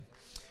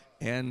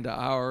And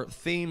our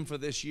theme for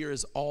this year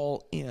is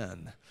all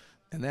in.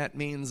 And that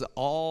means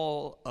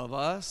all of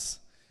us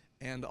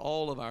and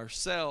all of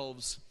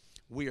ourselves,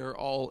 we are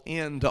all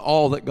in to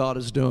all that God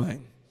is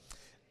doing.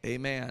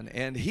 Amen.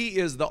 And He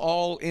is the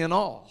all in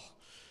all.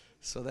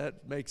 So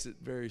that makes it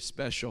very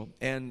special.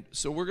 And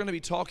so we're going to be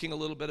talking a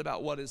little bit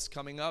about what is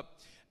coming up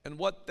and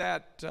what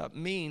that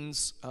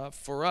means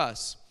for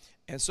us.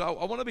 And so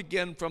I want to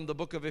begin from the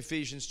book of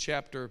Ephesians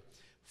chapter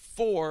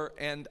 4,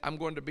 and I'm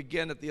going to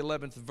begin at the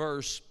 11th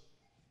verse.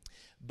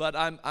 But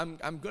I'm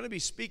going to be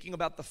speaking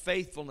about the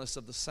faithfulness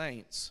of the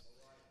saints,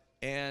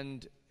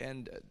 and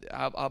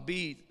I'll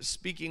be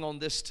speaking on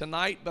this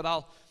tonight.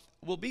 But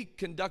we'll be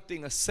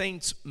conducting a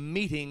saints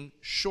meeting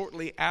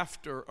shortly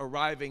after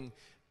arriving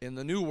in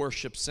the new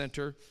worship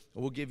center.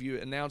 We'll give you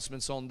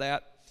announcements on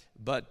that,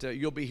 but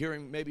you'll be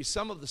hearing maybe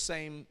some of the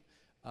same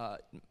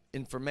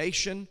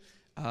information,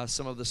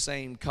 some of the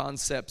same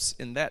concepts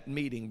in that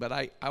meeting. But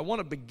I want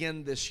to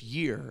begin this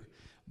year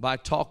by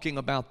talking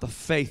about the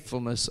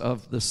faithfulness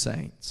of the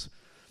saints.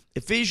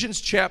 Ephesians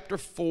chapter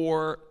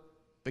 4,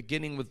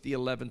 beginning with the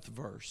 11th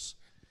verse.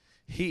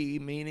 He,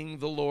 meaning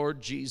the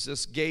Lord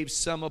Jesus, gave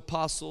some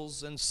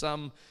apostles and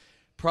some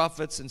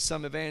prophets and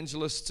some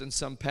evangelists and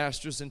some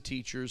pastors and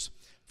teachers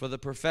for the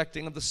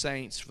perfecting of the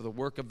saints, for the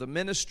work of the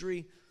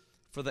ministry,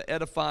 for the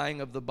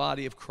edifying of the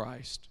body of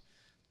Christ,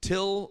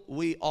 till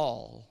we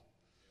all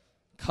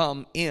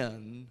come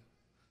in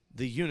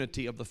the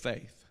unity of the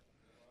faith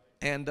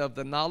and of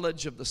the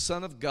knowledge of the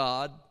Son of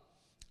God,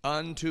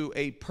 unto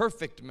a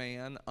perfect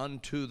man,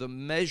 unto the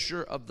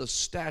measure of the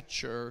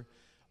stature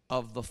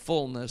of the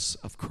fullness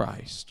of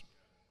Christ.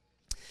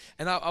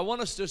 And I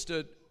want us just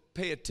to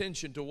pay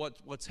attention to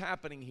what's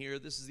happening here.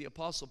 This is the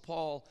Apostle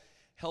Paul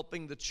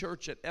helping the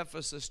church at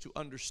Ephesus to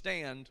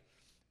understand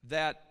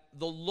that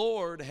the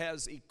Lord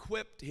has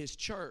equipped His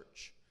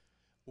church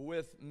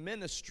with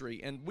ministry,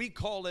 and we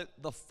call it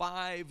the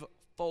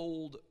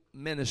fivefold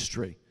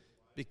ministry,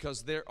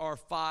 because there are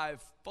 5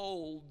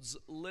 folds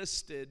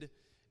listed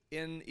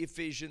in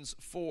Ephesians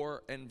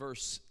 4 and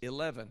verse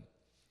 11.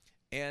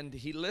 And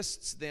he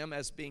lists them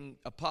as being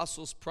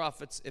apostles,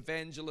 prophets,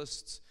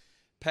 evangelists,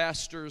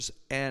 pastors,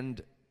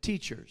 and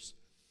teachers.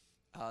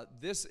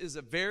 This is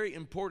a very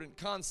important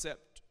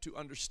concept to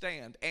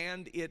understand,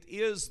 and it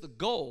is the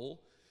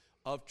goal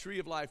of Tree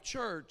of Life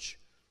Church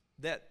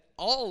that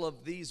all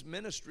of these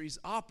ministries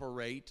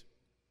operate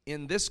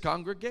in this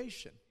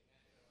congregation.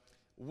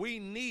 We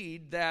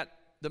need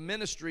the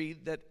ministry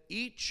that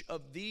each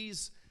of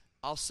these,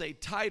 I'll say,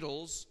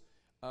 titles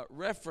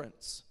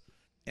reference.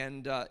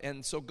 And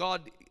so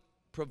God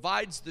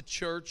provides the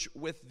church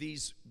with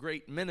these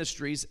great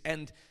ministries,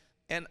 and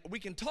we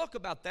can talk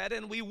about that,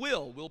 and we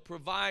will. We'll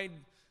provide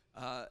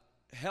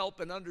help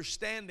and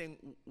understanding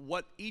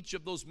what each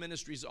of those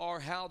ministries are,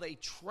 how they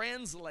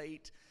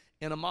translate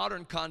in a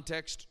modern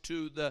context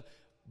to the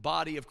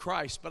body of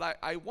Christ. But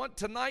I want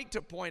tonight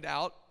to point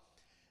out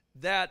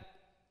that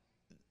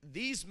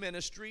these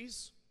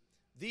ministries,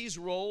 these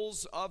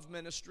roles of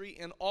ministry,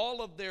 in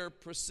all of their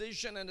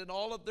precision and in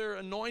all of their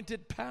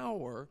anointed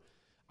power,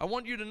 I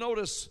want you to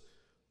notice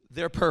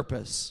their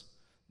purpose.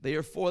 They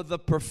are for the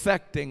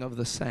perfecting of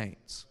the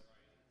saints,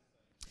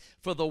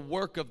 for the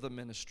work of the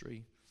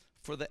ministry,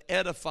 for the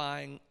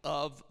edifying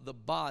of the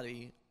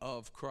body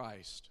of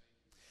Christ.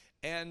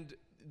 And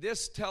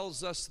this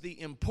tells us the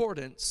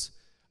importance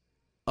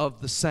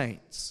of the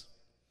saints,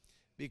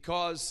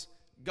 because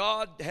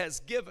God has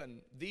given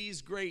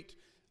these great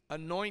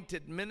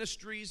anointed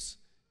ministries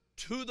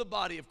to the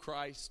body of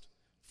Christ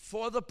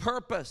for the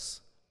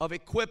purpose of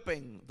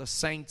equipping the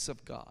saints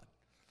of God,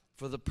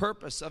 for the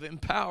purpose of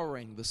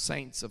empowering the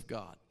saints of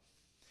God.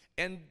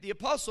 And the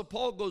Apostle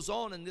Paul goes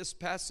on in this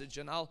passage,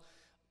 and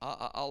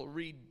I'll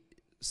read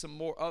some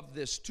more of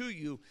this to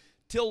you,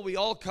 till we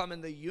all come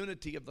in the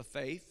unity of the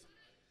faith,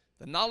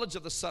 the knowledge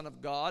of the Son of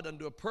God,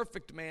 unto a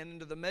perfect man,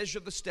 into the measure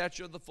of the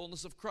stature of the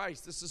fullness of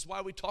Christ. This is why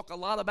we talk a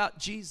lot about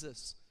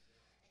Jesus,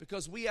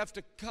 because we have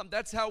to come.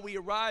 That's how we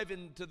arrive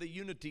into the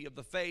unity of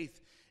the faith,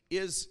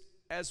 is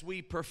as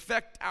we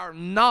perfect our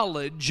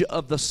knowledge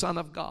of the Son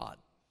of God.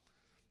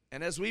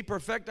 And as we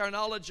perfect our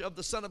knowledge of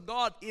the Son of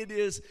God, it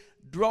is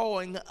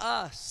drawing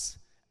us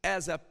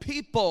as a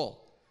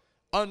people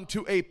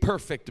unto a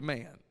perfect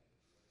man.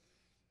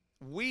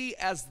 We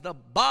as the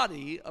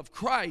body of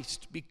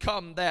Christ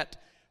become that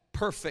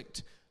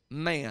perfect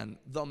man,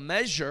 the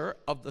measure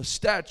of the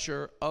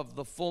stature of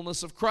the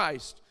fullness of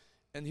Christ.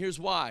 And here's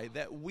why: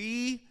 that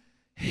we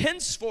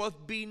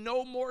henceforth be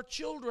no more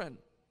children.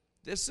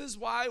 This is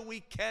why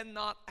we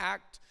cannot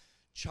act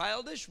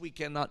childish. We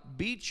cannot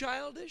be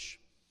childish.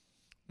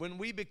 When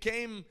we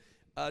became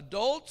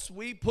adults,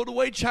 we put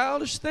away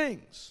childish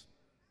things.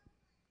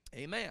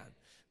 Amen.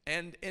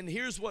 And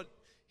here's what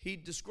he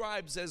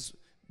describes as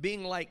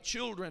being like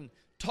children,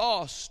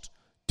 tossed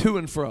to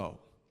and fro,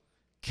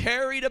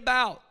 carried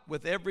about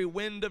with every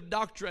wind of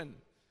doctrine,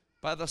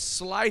 by the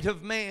sleight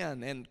of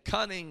man and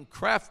cunning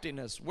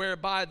craftiness,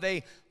 whereby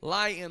they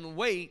lie in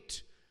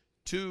wait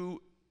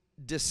to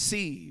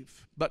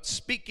deceive. But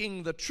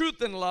speaking the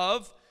truth in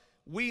love,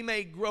 we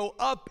may grow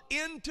up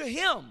into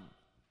him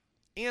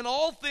in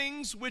all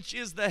things, which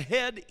is the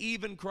head,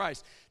 even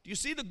Christ. Do you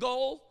see the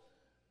goal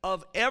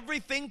of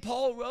everything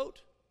Paul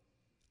wrote?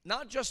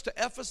 Not just to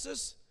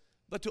Ephesus,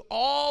 but to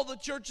all the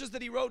churches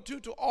that he wrote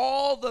to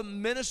all the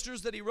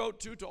ministers that he wrote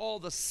to all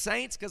the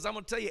saints. Because I'm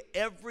going to tell you,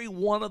 every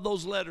one of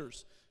those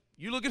letters,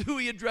 you look at who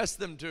he addressed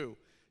them to.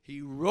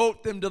 He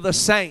wrote them to the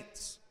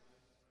saints.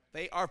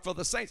 They are for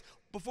the saints.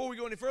 Before we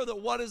go any further,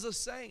 what is a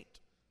saint?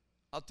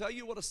 I'll tell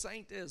you what a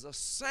saint is. A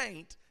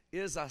saint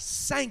is a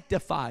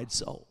sanctified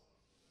soul.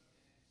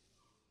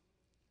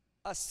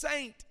 A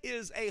saint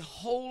is a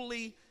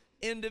holy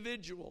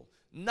individual,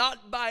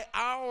 not by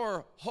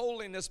our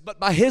holiness, but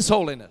by his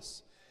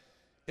holiness.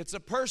 It's a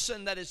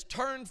person that is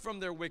turned from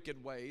their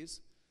wicked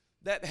ways,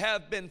 that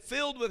have been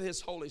filled with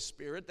his Holy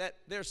Spirit, that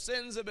their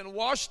sins have been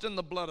washed in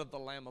the blood of the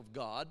Lamb of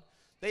God.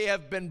 They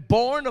have been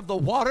born of the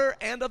water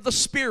and of the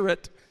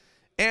Spirit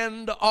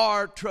and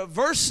are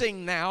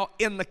traversing now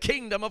in the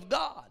kingdom of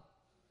God.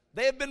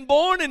 They have been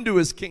born into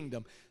his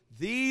kingdom.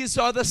 These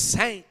are the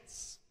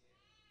saints.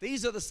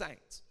 These are the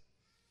saints.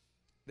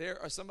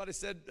 Somebody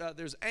said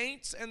there's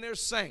ain'ts and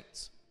there's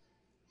saints.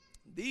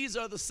 These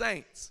are the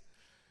saints.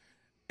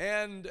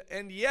 And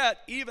yet,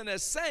 even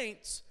as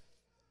saints,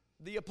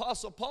 the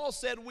Apostle Paul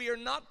said we are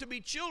not to be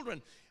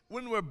children.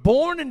 When we're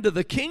born into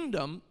the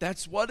kingdom,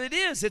 that's what it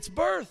is. It's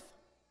birth.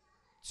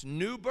 It's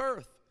new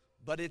birth.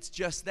 But it's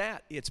just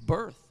that. It's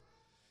birth.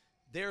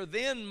 There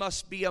then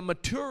must be a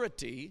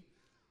maturity.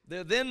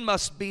 There then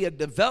must be a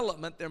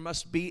development. There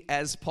must be,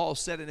 as Paul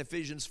said in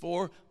Ephesians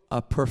 4,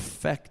 a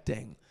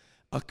perfecting,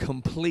 a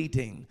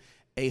completing,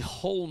 a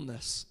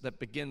wholeness that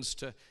begins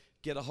to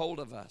get a hold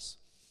of us.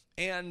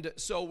 And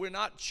so we're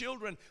not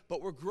children,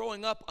 but we're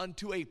growing up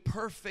unto a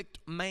perfect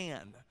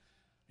man.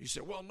 You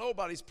say, well,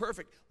 nobody's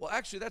perfect. Well,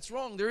 actually, that's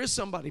wrong. There is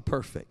somebody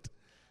perfect,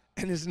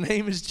 and his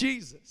name is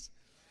Jesus.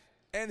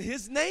 And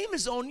his name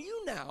is on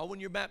you now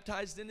when you're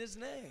baptized in his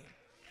name.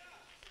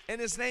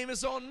 And his name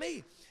is on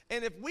me.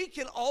 And if we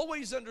can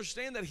always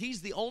understand that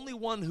he's the only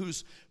one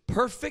who's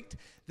perfect,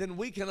 then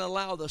we can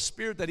allow the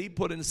Spirit that he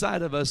put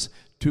inside of us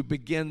to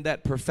begin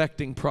that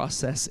perfecting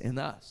process in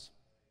us.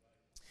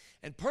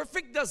 And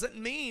perfect doesn't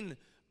mean,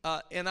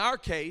 in our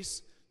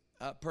case,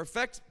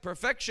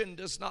 perfection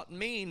does not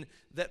mean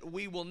that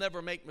we will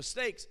never make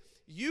mistakes.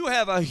 You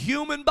have a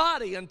human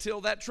body until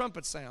that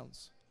trumpet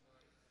sounds.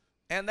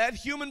 And that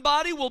human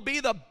body will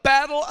be the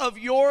battle of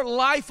your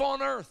life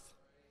on earth.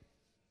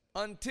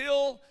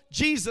 Until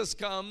Jesus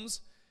comes,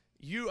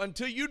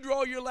 until you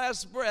draw your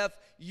last breath,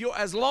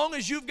 as long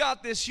as you've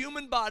got this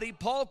human body,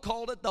 Paul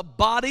called it the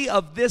body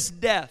of this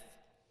death.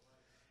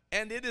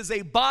 And it is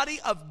a body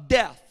of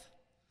death.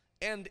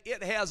 And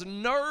it has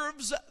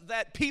nerves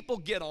that people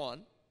get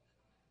on.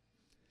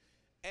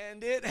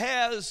 And it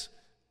has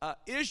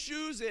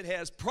issues, it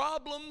has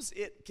problems,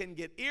 it can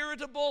get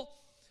irritable,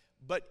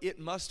 but it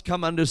must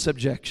come under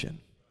subjection.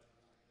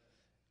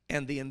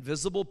 And the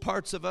invisible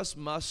parts of us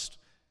must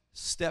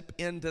step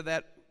into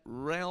that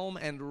realm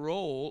and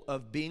role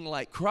of being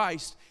like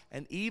Christ,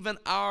 and even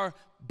our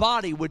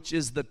body, which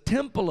is the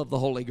temple of the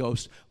Holy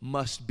Ghost,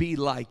 must be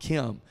like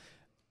him.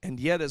 And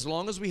yet, as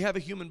long as we have a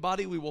human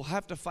body, we will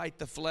have to fight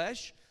the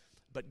flesh,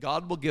 but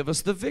God will give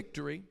us the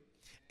victory.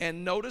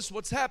 And notice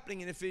what's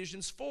happening in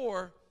Ephesians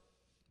 4.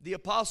 The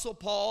Apostle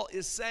Paul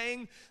is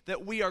saying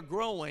that we are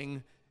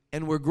growing,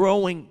 and we're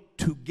growing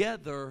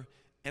together,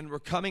 and we're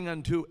coming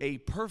unto a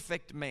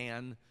perfect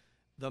man,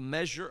 the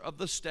measure of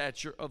the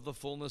stature of the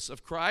fullness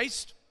of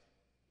Christ.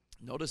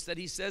 Notice that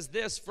he says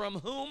this, from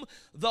whom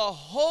the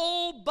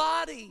whole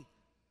body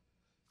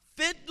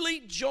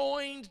fitly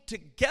joined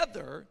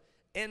together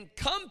and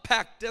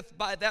compacteth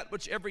by that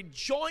which every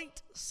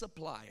joint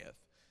supplieth,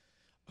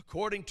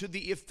 according to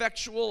the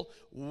effectual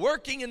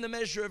working in the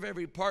measure of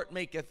every part,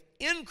 maketh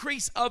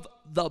increase of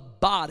the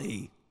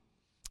body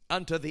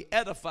unto the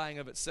edifying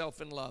of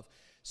itself in love.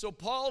 So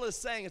Paul is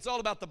saying it's all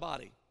about the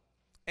body.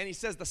 And he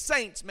says the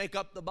saints make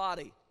up the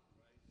body.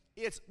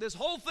 It's this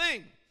whole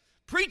thing.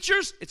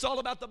 Preachers, it's all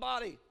about the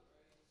body.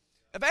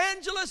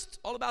 Evangelists,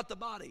 all about the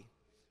body.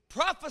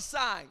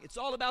 Prophesying, it's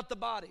all about the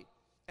body.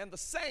 And the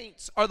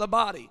saints are the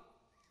body.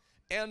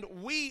 And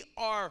we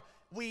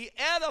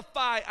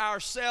edify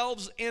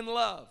ourselves in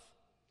love.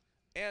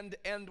 And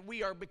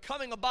we are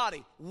becoming a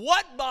body.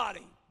 What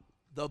body?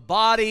 The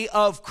body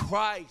of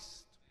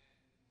Christ.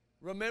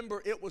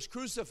 Remember, it was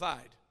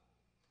crucified.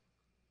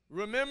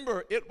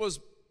 Remember, it was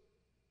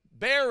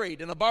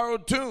buried in a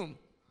borrowed tomb.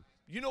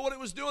 You know what it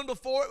was doing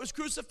before it was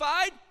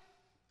crucified?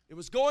 It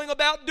was going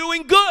about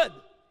doing good.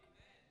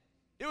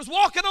 It was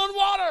walking on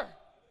water.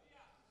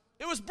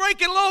 It was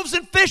breaking loaves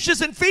and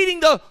fishes and feeding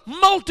the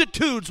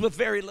multitudes with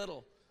very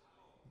little.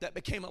 That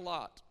became a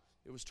lot.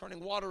 It was turning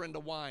water into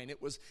wine.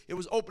 It was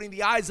opening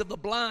the eyes of the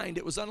blind.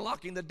 It was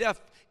unlocking the deaf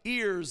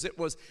ears. It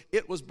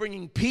was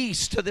bringing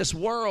peace to this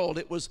world.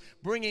 It was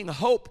bringing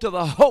hope to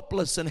the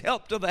hopeless and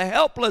help to the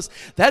helpless.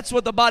 That's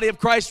what the body of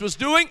Christ was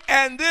doing.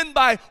 And then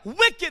by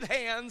wicked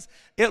hands,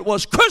 it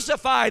was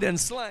crucified and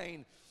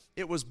slain.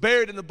 It was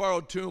buried in the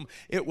borrowed tomb.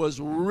 It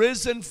was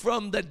risen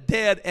from the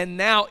dead, and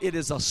now it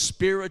is a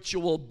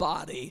spiritual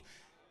body.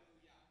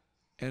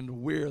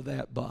 And we're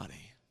that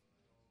body.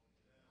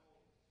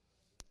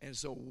 And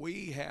so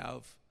we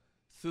have,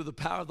 through the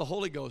power of the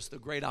Holy Ghost, the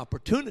great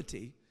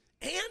opportunity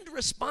and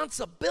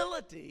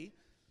responsibility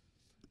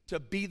to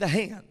be the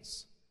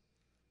hands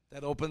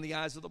that open the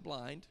eyes of the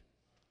blind,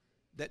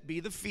 that be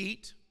the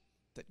feet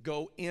that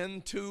go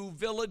into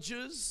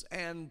villages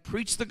and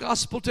preach the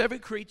gospel to every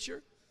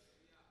creature.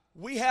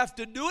 We have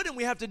to do it, and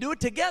we have to do it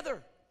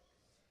together.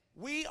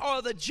 We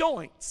are the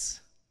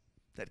joints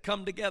that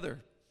come together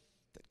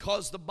that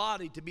cause the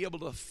body to be able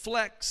to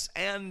flex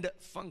and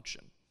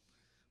function.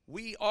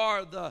 We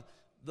are the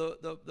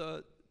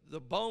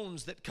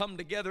bones that come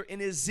together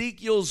in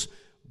Ezekiel's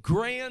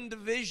grand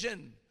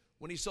vision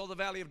when he saw the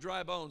valley of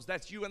dry bones.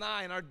 That's you and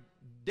I, and our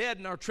dead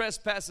in our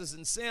trespasses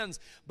and sins.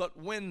 But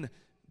when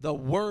the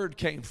word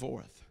came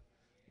forth,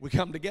 we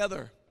come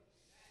together.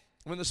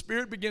 When the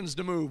Spirit begins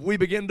to move, we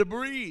begin to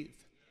breathe.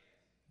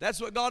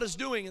 That's what God is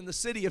doing in the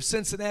city of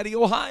Cincinnati,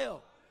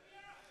 Ohio.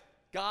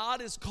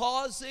 God is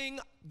causing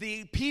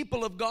the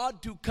people of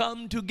God to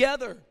come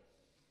together.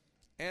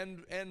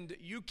 And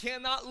you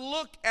cannot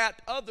look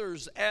at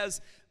others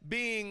as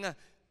being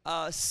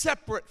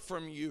separate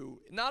from you.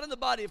 Not in the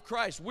body of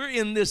Christ. We're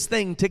in this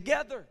thing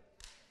together.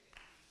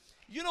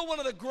 You know, one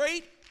of the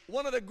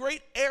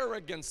great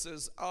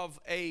arrogances of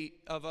a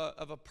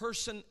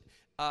person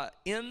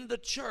in the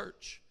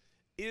church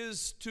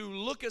is to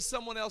look at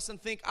someone else and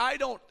think, I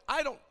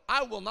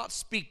will not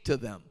speak to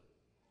them.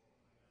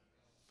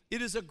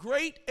 It is a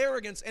great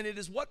arrogance, and it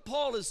is what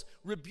Paul is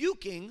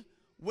rebuking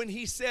when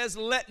he says,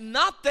 let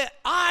not that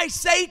eye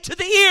say to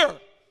the ear,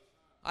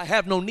 I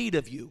have no need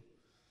of you.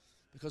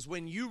 Because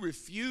when you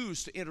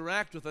refuse to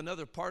interact with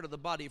another part of the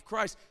body of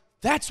Christ,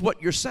 that's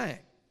what you're saying.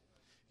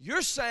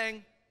 You're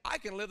saying, I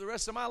can live the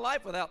rest of my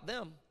life without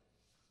them.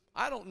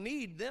 I don't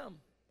need them.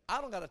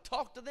 I don't got to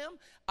talk to them.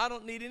 I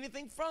don't need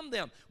anything from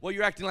them. Well,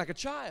 you're acting like a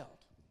child.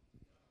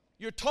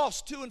 You're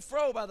tossed to and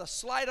fro by the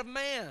sleight of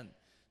man,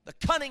 the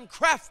cunning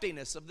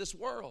craftiness of this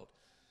world.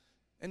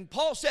 And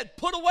Paul said,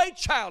 put away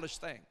childish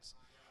things.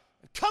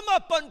 And come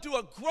up unto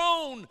a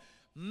grown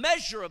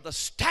measure of the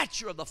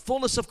stature of the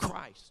fullness of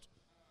Christ.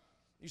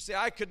 You say,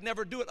 I could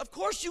never do it. Of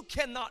course you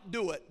cannot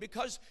do it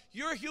because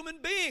you're a human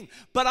being.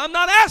 But I'm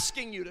not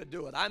asking you to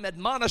do it. I'm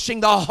admonishing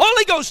the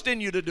Holy Ghost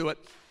in you to do it.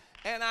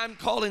 And I'm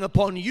calling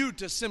upon you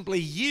to simply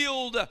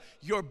yield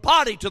your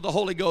body to the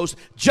Holy Ghost,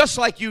 just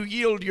like you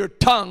yield your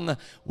tongue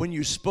when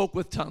you spoke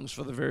with tongues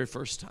for the very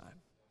first time.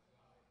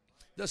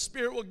 The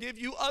Spirit will give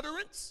you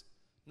utterance,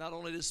 not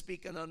only to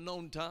speak an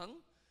unknown tongue,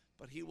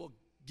 but He will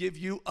give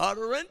you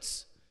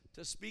utterance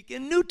to speak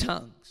in new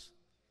tongues.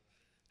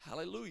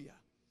 Hallelujah.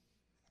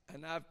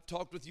 And I've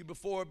talked with you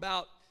before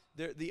about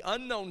the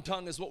unknown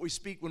tongue is what we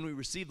speak when we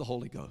receive the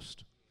Holy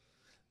Ghost.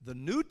 The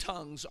new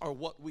tongues are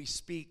what we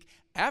speak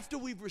after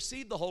we've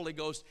received the Holy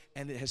Ghost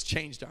and it has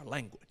changed our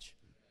language.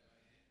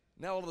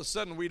 Now all of a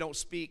sudden we don't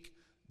speak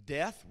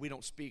death, we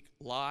don't speak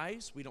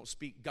lies, we don't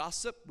speak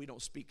gossip, we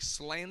don't speak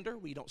slander,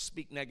 we don't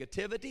speak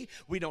negativity,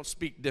 we don't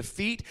speak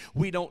defeat,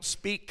 we don't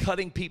speak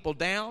cutting people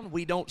down,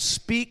 we don't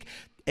speak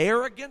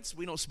arrogance,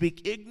 we don't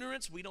speak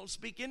ignorance, we don't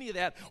speak any of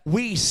that.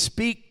 We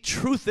speak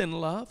truth in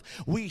love.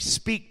 We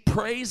speak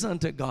praise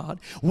unto God.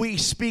 We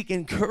speak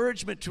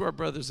encouragement to our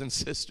brothers and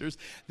sisters.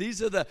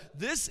 These are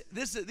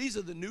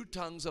the new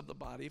tongues of the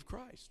body of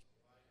Christ.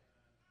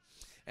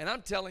 And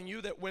I'm telling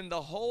you that when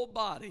the whole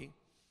body,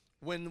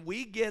 when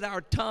we get our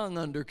tongue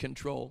under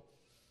control,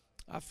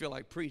 I feel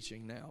like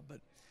preaching now,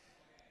 but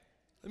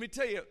let me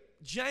tell you,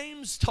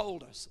 James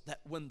told us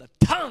that when the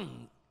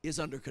tongue is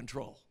under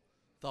control,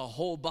 the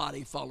whole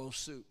body follows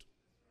suit.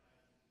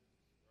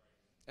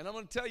 And I'm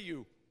going to tell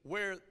you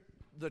where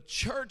the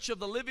church of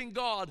the living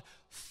God,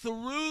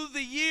 through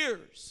the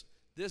years,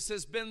 this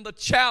has been the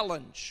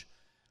challenge.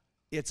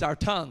 It's our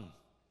tongue.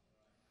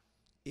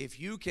 If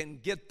you can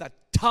get the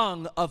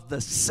tongue of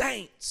the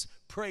saints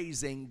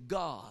praising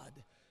God,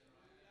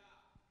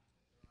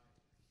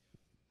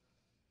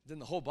 then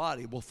the whole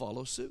body will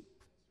follow suit.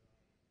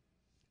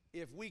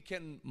 If we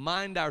can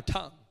mind our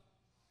tongue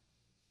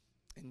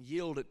and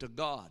yield it to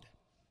God,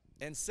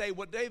 and say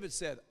what David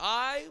said,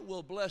 I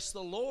will bless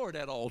the Lord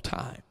at all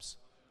times.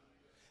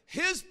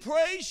 His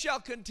praise shall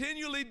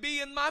continually be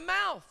in my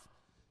mouth.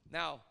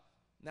 Now,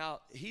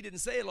 he didn't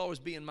say it'll always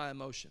be in my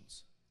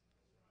emotions.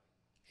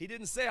 He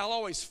didn't say I'll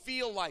always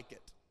feel like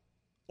it.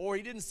 Or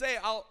he didn't say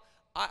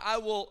I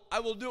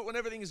will do it when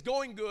everything is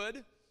going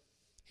good.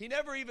 He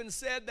never even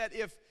said that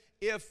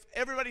if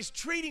everybody's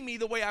treating me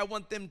the way I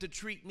want them to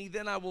treat me,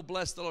 then I will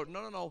bless the Lord.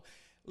 No.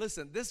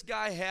 Listen, this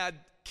guy had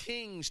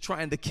kings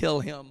trying to kill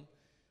him.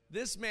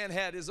 This man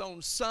had his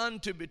own son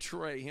to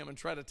betray him and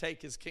try to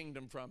take his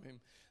kingdom from him.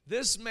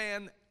 This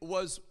man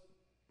was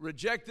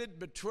rejected,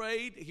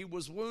 betrayed. He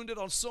was wounded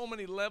on so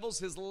many levels.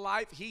 His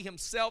life, he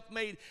himself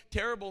made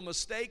terrible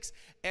mistakes.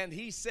 And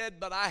he said,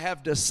 but I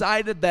have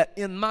decided that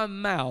in my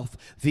mouth,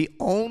 the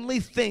only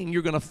thing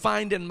you're going to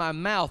find in my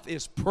mouth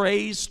is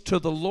praise to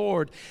the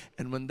Lord.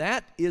 And when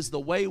that is the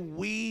way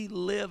we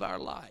live our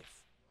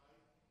life,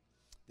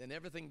 then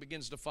everything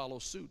begins to follow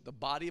suit. The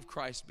body of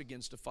Christ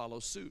begins to follow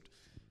suit.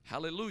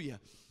 Hallelujah.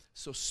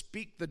 So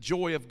speak the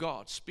joy of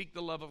God. Speak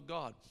the love of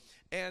God.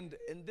 And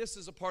this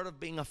is a part of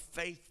being a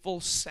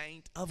faithful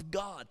saint of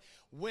God.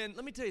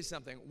 Let me tell you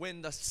something.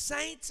 When the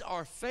saints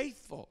are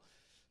faithful,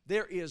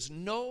 there is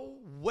no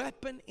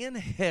weapon in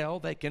hell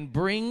that can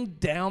bring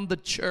down the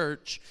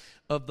church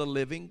of the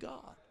living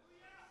God.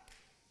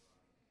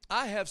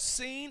 I have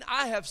seen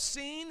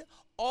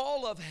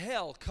all of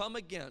hell come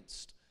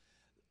against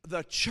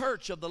the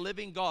church of the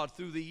living God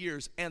through the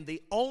years, and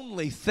the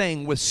only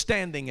thing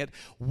withstanding it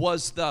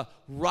was the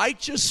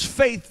righteous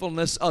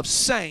faithfulness of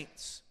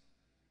saints.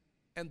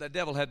 And the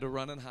devil had to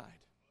run and hide.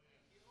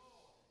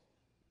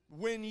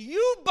 When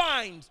you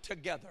bind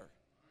together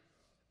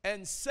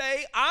and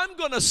say, I'm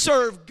going to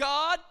serve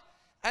God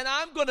and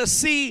I'm going to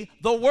see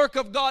the work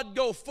of God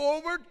go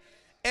forward,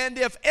 and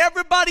if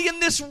everybody in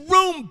this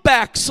room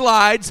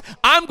backslides,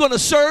 I'm going to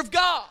serve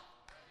God.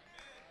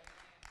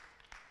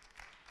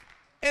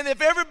 And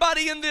if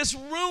everybody in this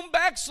room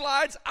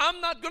backslides,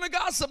 I'm not going to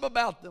gossip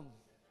about them.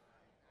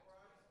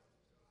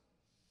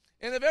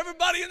 And if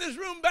everybody in this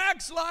room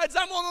backslides,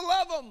 I'm going to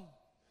love them.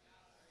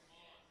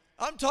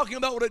 I'm talking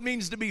about what it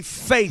means to be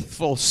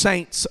faithful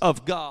saints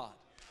of God.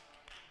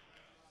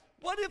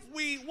 What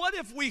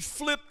if we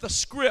flip the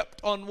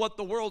script on what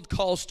the world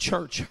calls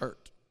church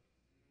hurt?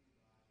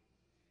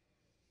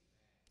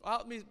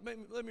 Let me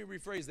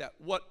rephrase that.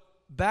 What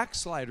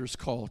backsliders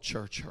call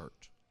church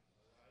hurt.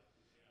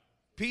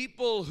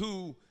 People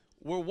who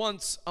were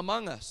once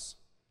among us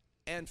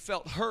and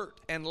felt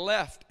hurt and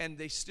left, and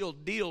they still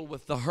deal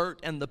with the hurt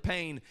and the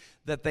pain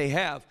that they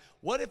have.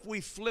 What if we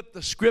flipped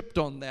the script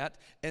on that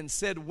and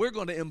said we're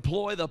going to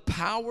employ the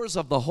powers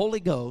of the Holy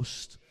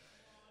Ghost?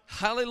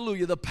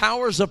 Hallelujah. The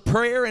powers of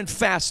prayer and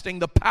fasting,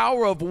 the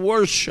power of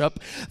worship,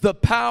 the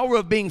power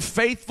of being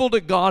faithful to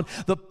God,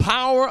 the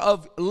power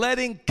of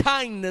letting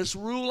kindness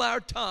rule our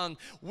tongue.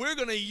 We're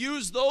going to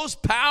use those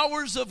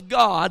powers of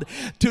God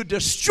to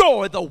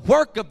destroy the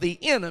work of the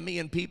enemy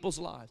in people's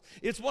lives.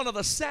 It's one of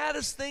the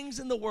saddest things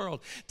in the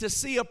world to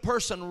see a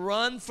person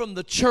run from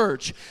the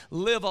church,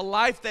 live a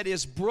life that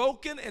is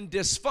broken and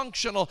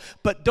dysfunctional,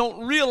 but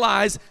don't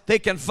realize they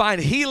can find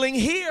healing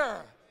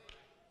here.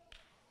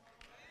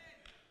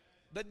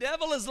 The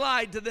devil has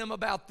lied to them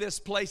about this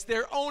place.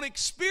 Their own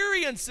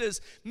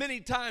experiences many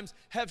times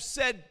have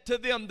said to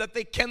them that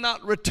they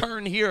cannot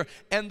return here,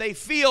 and they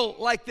feel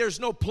like there's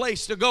no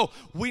place to go.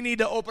 We need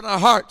to open our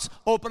hearts,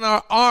 open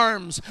our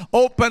arms,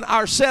 open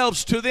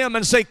ourselves to them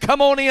and say, come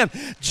on in,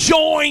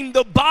 join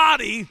the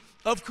body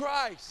of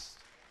Christ.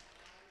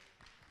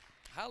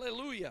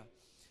 Hallelujah.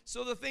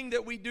 So the thing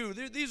that we do,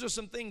 these are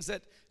some things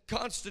that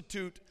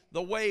constitute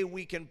the way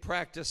we can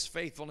practice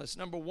faithfulness.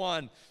 Number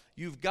one,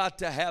 you've got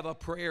to have a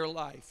prayer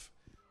life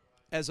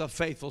as a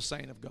faithful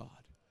saint of God.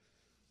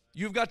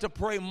 You've got to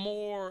pray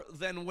more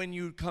than when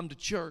you come to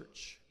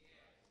church.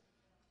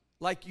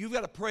 Like, you've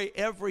got to pray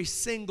every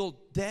single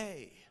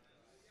day.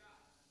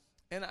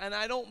 And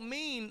I don't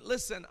mean,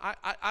 listen,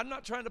 I'm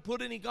not trying to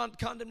put any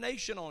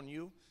condemnation on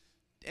you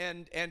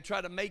and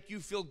try to make you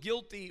feel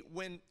guilty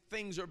when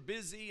things are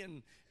busy.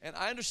 And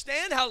I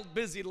understand how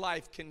busy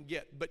life can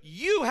get. But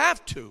you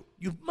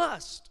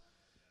must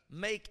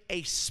make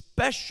a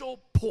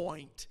special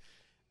point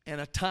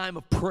and a time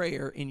of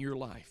prayer in your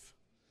life.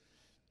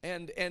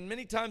 And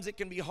many times it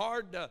can be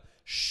hard to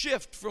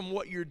shift from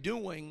what you're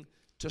doing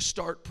to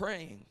start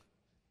praying.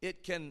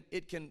 It can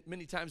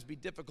many times be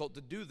difficult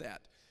to do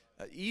that.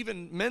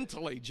 Even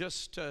mentally,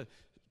 just to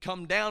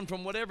come down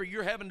from whatever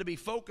you're having to be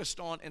focused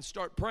on and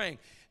start praying.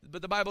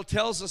 But the Bible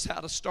tells us how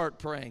to start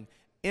praying.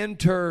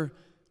 Enter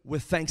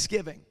with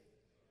thanksgiving.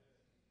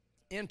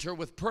 Enter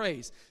with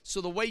praise.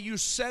 So the way you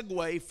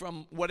segue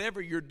from whatever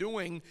you're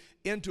doing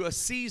into a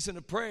season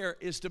of prayer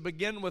is to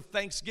begin with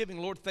thanksgiving.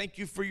 Lord, thank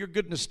you for your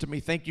goodness to me.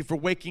 Thank you for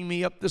waking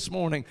me up this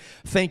morning.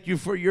 Thank you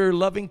for your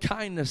loving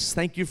kindness.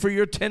 Thank you for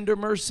your tender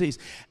mercies.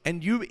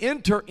 And you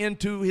enter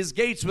into his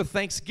gates with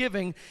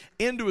thanksgiving,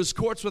 into his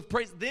courts with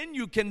praise. Then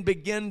you can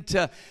begin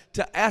to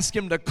ask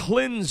him to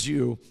cleanse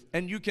you,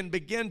 and you can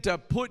begin to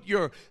put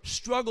your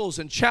struggles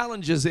and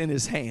challenges in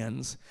his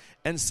hands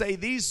and say,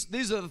 these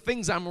are the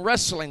things I'm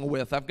wrestling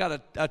with. I've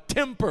got a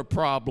temper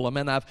problem,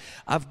 and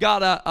I've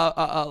got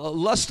a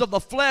lust of the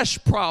flesh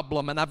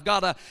problem, and I've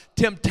got a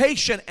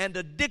temptation and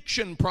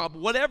addiction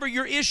problem. Whatever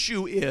your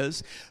issue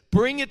is,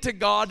 bring it to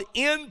God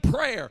in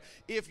prayer.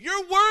 If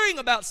you're worrying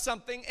about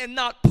something and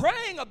not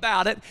praying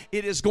about it,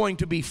 it is going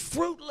to be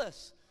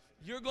fruitless.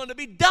 You're going to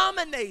be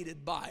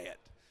dominated by it.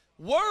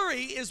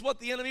 Worry is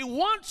what the enemy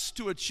wants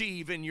to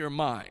achieve in your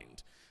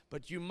mind,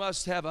 but you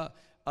must have a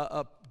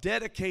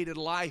dedicated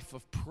life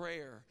of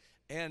prayer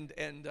and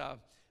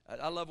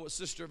I love what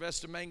Sister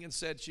Vesta Mangan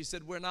said. She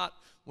said, we're not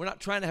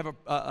trying to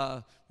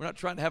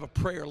have a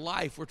prayer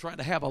life. We're trying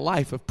to have a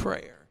life of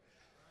prayer.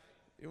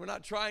 We're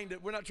not trying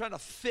to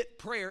fit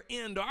prayer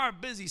into our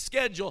busy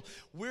schedule.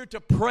 We're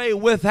to pray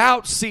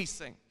without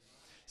ceasing.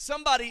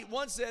 Somebody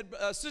once said,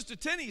 Sister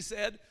Tenney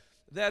said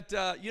that,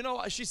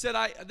 she said,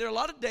 there are a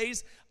lot of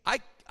days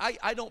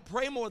I don't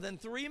pray more than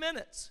 3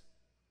 minutes.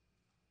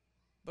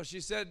 But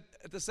she said,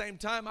 at the same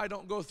time, I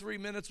don't go 3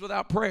 minutes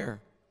without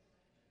prayer.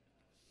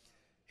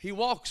 He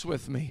walks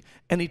with me,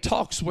 and he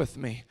talks with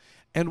me,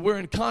 and we're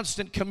in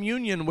constant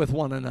communion with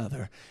one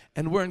another,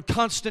 and we're in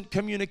constant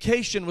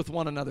communication with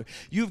one another.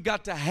 You've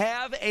got to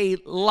have a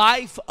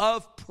life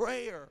of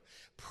prayer.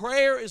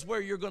 Prayer is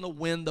where you're going to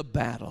win the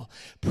battle.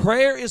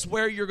 Prayer is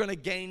where you're going to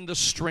gain the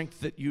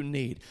strength that you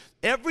need.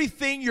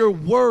 Everything you're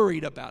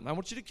worried about, and I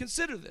want you to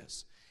consider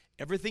this,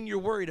 everything you're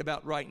worried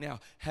about right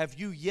now, have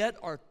you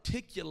yet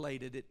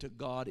articulated it to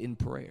God in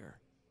prayer?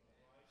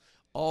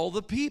 All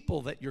the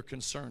people that you're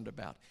concerned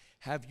about,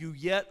 have you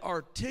yet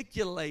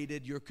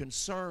articulated your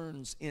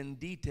concerns in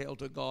detail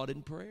to God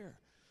in prayer?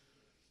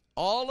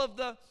 All of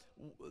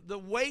the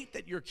weight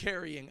that you're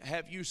carrying,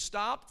 have you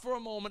stopped for a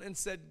moment and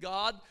said,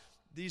 God,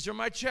 these are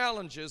my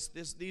challenges,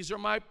 these are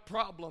my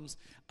problems.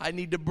 I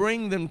need to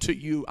bring them to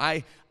you.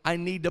 I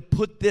need to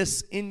put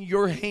this in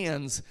your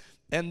hands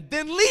and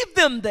then leave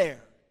them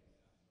there.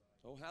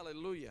 Oh,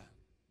 hallelujah.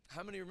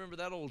 How many remember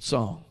that old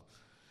song?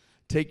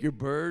 Take your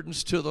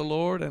burdens to the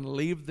Lord and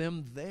leave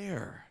them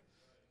there.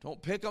 Don't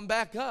pick them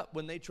back up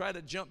when they try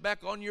to jump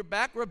back on your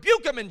back.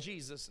 Rebuke them in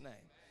Jesus' name.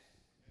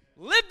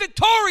 Live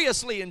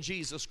victoriously in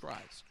Jesus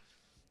Christ.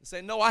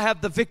 Say, no, I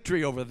have the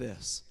victory over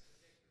this.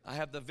 I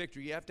have the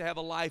victory. You have to have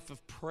a life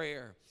of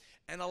prayer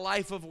and a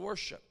life of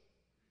worship.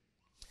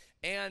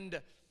 And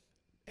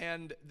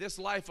this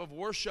life of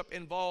worship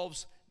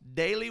involves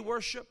daily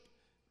worship,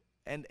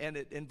 and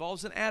it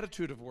involves an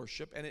attitude of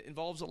worship, and it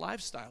involves a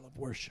lifestyle of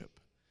worship.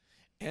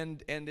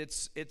 And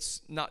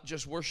it's not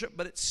just worship,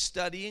 but it's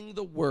studying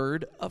the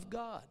Word of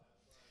God.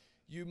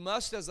 You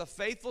must, as a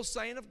faithful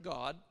saint of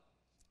God,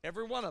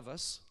 every one of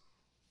us,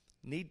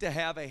 need to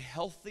have a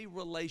healthy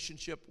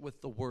relationship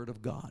with the Word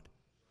of God.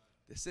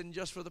 This isn't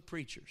just for the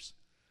preachers.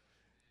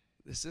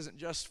 This isn't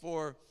just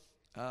for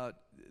the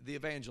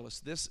evangelists.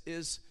 This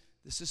is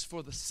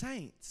for the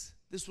saints.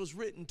 This was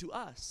written to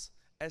us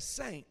as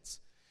saints.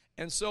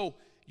 And so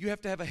you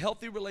have to have a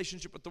healthy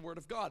relationship with the Word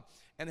of God.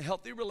 And a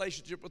healthy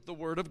relationship with the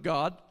Word of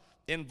God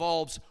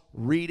involves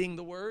reading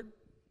the Word.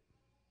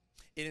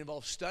 It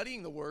involves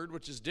studying the Word,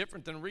 which is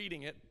different than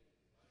reading it.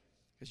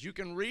 Because you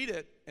can read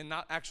it and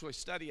not actually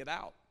study it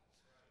out.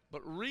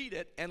 But read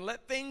it and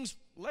let things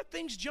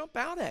jump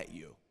out at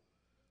you.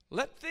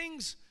 Let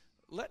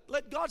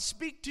God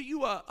speak to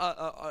you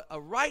a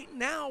right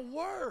now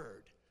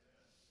word.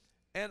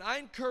 And I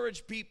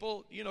encourage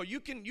people, you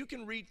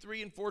can read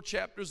 3 and 4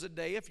 chapters a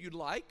day if you'd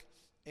like.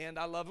 And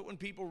I love it when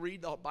people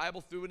read the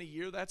Bible through in a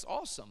year. That's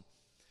awesome.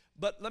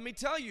 But let me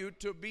tell you,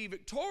 to be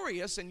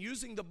victorious and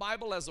using the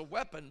Bible as a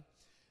weapon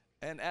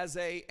and as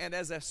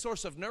a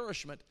source of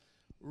nourishment,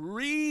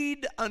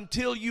 read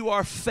until you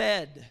are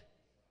fed.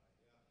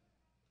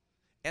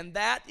 And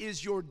that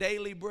is your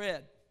daily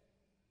bread.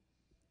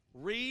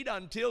 Read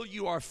until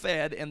you are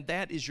fed, and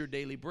that is your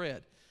daily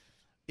bread.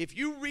 If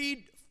you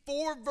read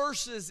 4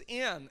 verses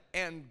in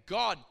and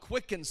God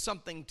quickens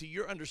something to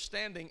your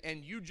understanding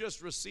and you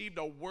just received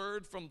a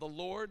word from the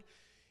Lord,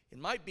 it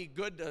might be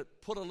good to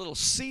put a little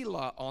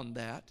selah on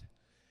that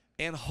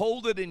and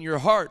hold it in your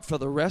heart for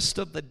the rest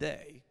of the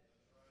day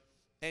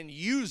and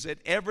use it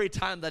every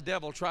time the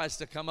devil tries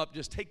to come up.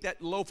 Just take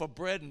that loaf of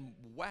bread and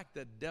whack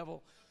the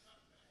devil.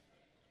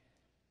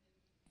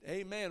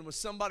 Amen. When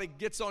somebody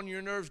gets on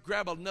your nerves,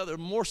 grab another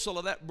morsel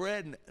of that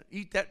bread and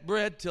eat that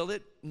bread till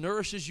it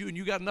nourishes you and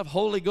you got enough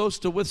Holy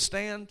Ghost to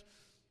withstand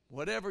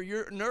whatever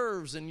your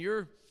nerves and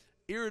your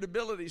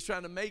irritability is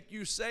trying to make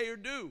you say or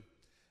do.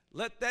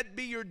 Let that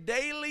be your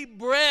daily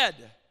bread,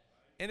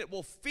 and it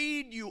will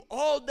feed you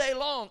all day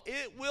long.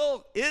 It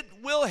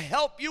will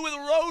help you with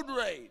road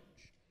rage.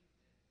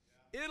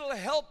 It'll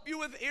help you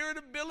with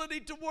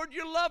irritability toward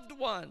your loved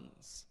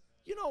ones.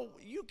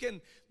 You can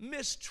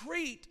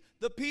mistreat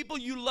the people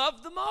you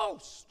love the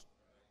most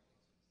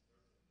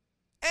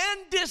and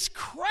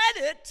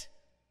discredit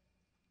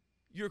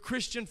your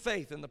Christian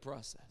faith in the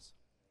process.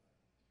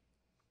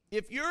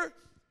 If you're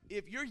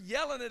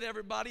yelling at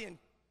everybody and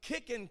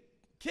kicking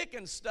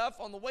stuff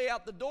on the way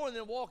out the door and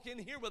then walk in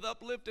here with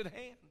uplifted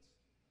hands,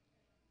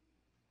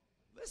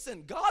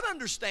 listen, God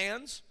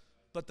understands,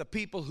 but the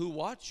people who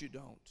watch you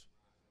don't.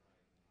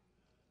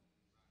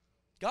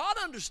 God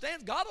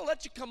understands. God will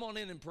let you come on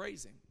in and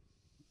praise Him.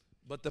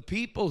 But the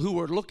people who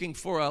are looking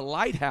for a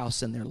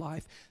lighthouse in their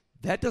life,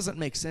 that doesn't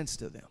make sense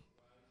to them.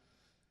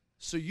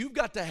 So you've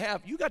got to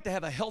have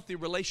a healthy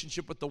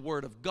relationship with the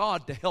Word of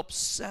God to help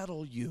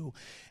settle you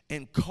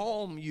and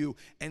calm you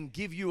and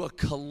give you a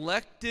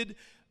collected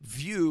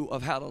view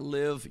of how to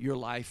live your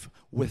life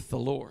with the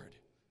Lord.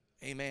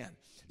 Amen.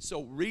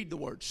 So read the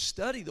Word,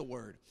 study the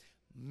Word,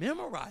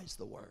 memorize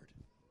the Word.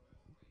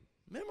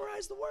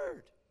 Memorize the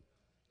Word.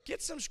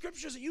 Get some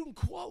scriptures that you can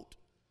quote.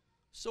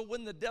 So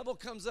when the devil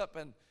comes up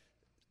and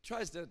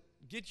tries to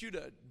get you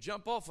to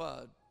jump off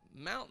a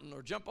mountain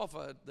or jump off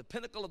the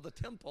pinnacle of the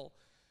temple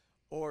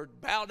or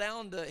bow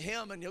down to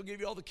him and he'll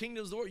give you all the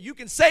kingdoms of the world, you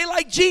can say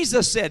like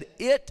Jesus said,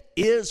 it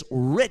is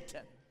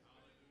written.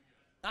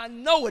 I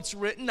know it's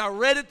written. I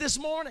read it this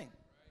morning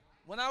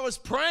when I was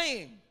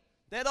praying.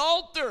 That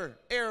altar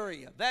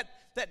area,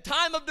 that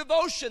time of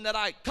devotion that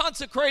I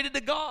consecrated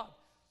to God.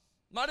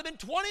 Might have been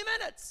 20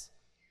 minutes.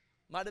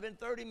 Might have been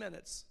 30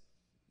 minutes.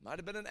 Might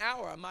have been an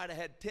hour. I might have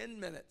had 10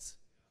 minutes.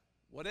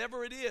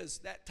 Whatever it is,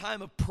 that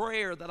time of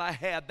prayer that I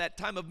had, that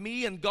time of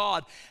me and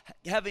God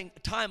having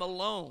time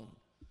alone.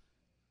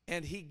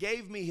 And he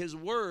gave me his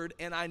word,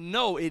 and I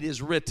know it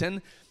is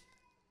written.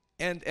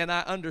 And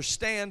I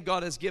understand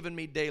God has given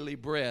me daily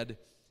bread.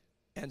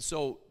 And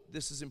so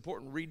this is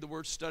important. Read the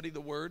word, study the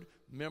word,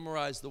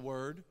 memorize the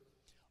word,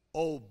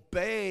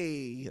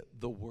 obey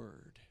the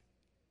word.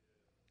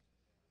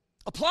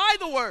 Apply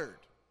the word.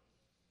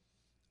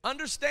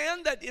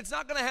 Understand that it's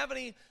not going to have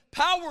any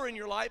power in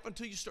your life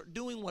until you start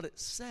doing what it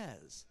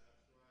says.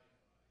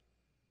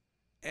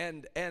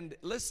 And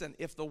listen,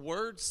 if the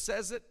word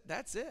says it,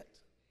 that's it.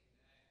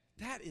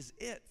 That is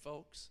it,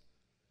 folks.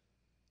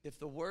 If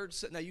the word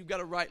says, now you've got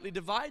to rightly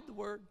divide the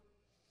word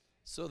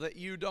so that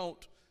you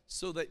don't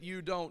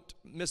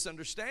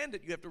misunderstand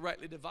it. You have to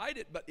rightly divide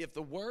it. But if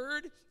the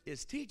word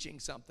is teaching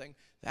something,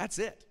 that's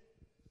it.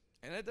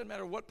 And it doesn't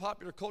matter what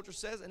popular culture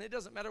says, and it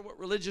doesn't matter what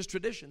religious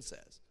tradition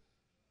says.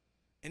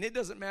 And it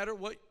doesn't matter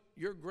what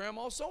your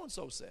grandma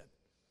so-and-so said.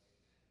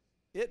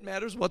 It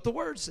matters what the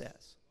word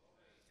says.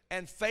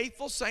 And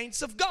faithful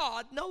saints of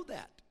God know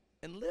that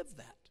and live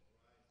that.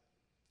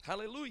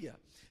 Hallelujah.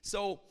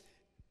 So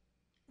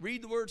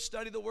read the word,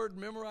 study the word,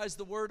 memorize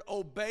the word,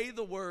 obey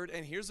the word,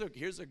 and here's a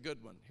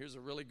good one. Here's a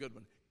really good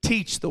one.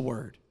 Teach the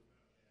word.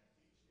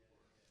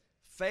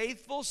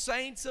 Faithful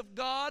saints of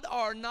God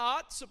are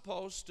not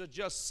supposed to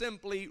just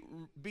simply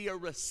be a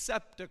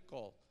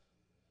receptacle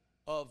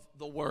of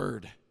the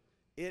word.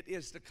 It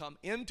is to come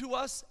into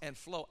us and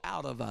flow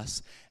out of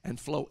us, and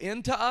flow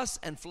into us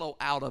and flow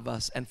out of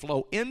us, and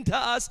flow into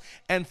us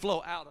and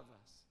flow out of us.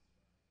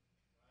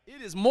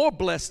 It is more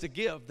blessed to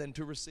give than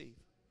to receive.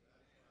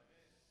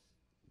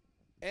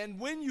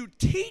 And when you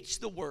teach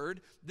the word,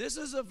 this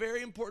is a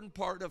very important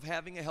part of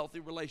having a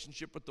healthy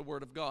relationship with the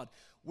word of God.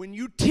 When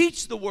you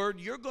teach the word,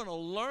 you're going to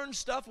learn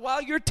stuff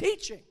while you're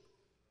teaching.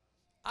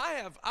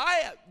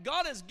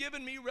 God has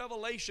given me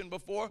revelation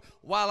before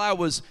while I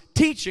was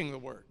teaching the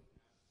word.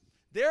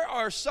 There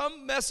are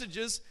some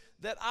messages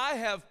that I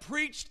have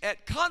preached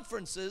at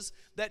conferences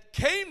that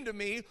came to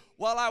me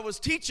while I was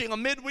teaching a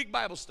midweek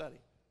Bible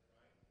study.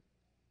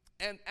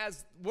 And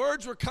as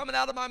words were coming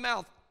out of my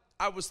mouth,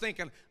 I was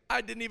thinking, I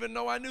didn't even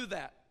know I knew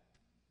that.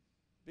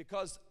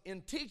 Because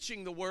in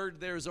teaching the word,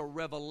 there's a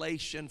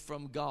revelation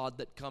from God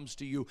that comes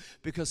to you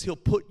because he'll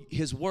put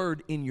his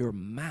word in your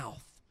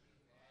mouth.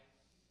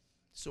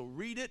 So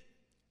read it,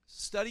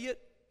 study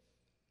it,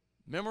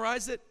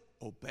 memorize it,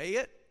 obey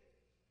it,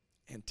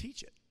 and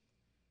teach it.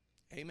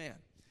 Amen.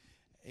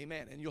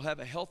 Amen. And you'll have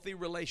a healthy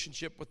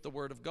relationship with the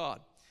word of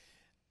God.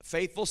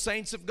 Faithful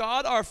saints of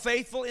God are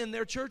faithful in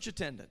their church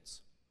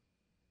attendance.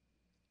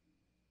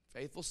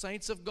 Faithful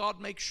saints of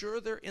God make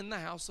sure they're in the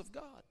house of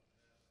God.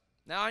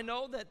 Now, I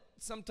know that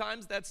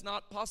sometimes that's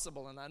not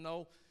possible, and I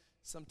know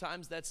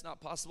sometimes that's not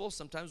possible,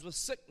 sometimes with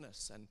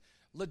sickness and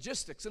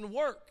logistics and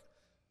work.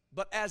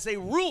 But as a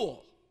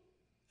rule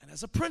and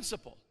as a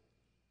principle,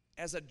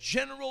 as a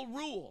general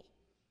rule,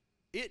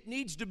 it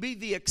needs to be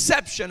the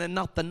exception and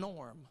not the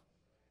norm.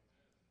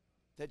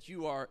 That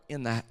you're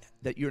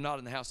not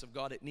in the house of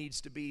God. It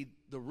needs to be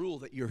the rule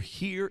that you're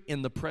here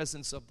in the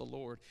presence of the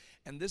Lord.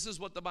 And this is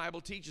what the Bible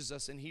teaches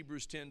us in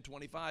Hebrews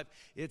 10:25.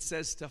 It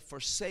says to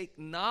forsake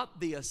not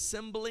the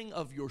assembling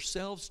of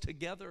yourselves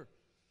together.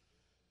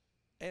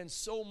 And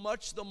so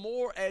much the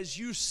more as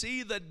you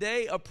see the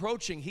day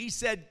approaching. He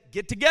said,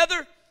 get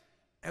together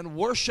and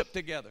worship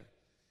together.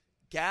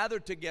 Gather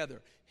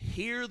together.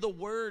 Hear the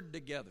word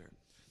together.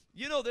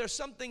 You know, there's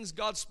some things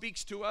God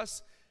speaks to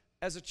us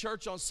as a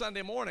church on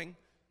Sunday morning,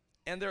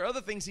 and there are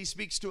other things he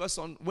speaks to us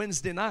on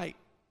Wednesday night.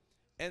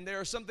 And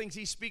there are some things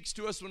he speaks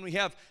to us when we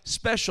have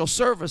special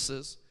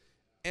services,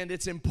 and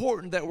it's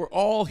important that we're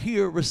all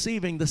here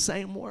receiving the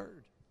same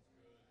word.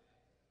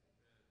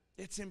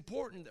 It's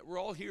important that we're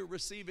all here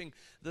receiving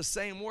the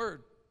same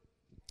word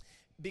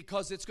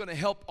because it's going to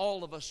help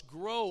all of us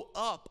grow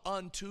up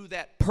unto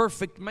that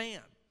perfect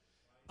man,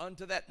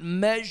 unto that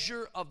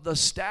measure of the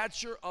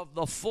stature of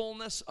the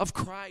fullness of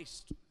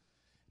Christ.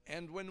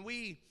 And when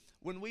we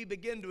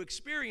begin to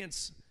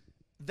experience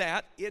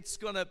that, it's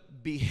going to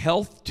be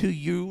health to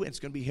you, it's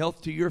going to be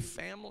health to your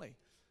family.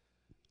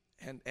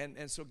 And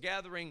so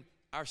gathering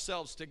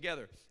ourselves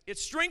together, it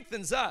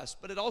strengthens us,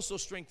 but it also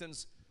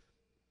strengthens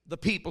the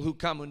people who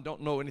come and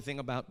don't know anything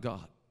about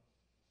God.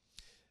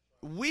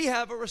 We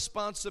have a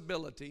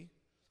responsibility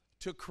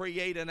to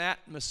create an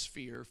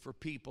atmosphere for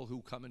people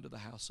who come into the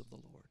house of the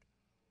Lord.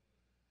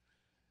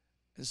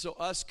 And so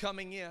us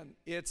coming in,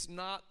 it's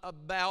not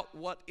about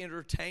what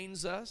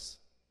entertains us.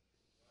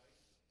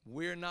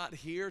 We're not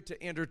here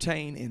to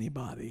entertain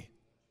anybody.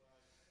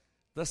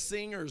 The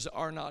singers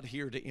are not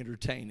here to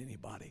entertain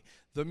anybody.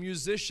 The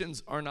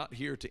musicians are not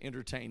here to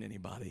entertain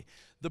anybody.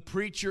 The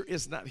preacher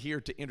is not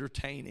here to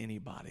entertain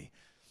anybody.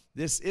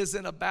 This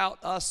isn't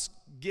about us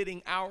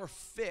getting our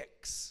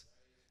fix.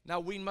 Now,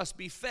 we must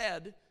be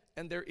fed,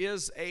 and there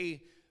is a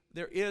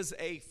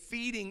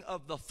feeding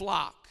of the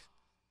flock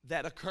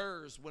that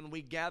occurs when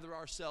we gather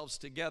ourselves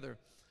together.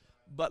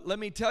 But let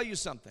me tell you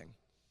something.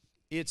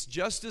 It's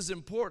just as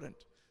important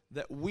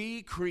that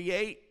we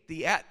create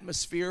the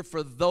atmosphere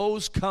for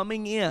those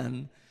coming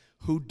in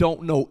who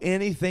don't know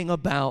anything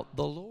about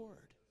the Lord.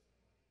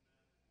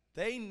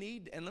 They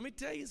need, and let me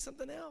tell you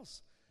something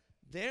else.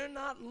 They're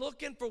not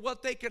looking for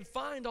what they can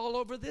find all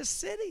over this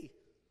city.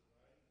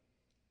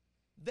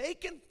 They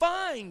can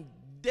find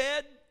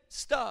dead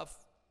stuff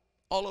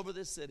all over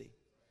this city.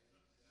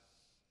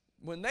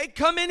 When they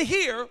come in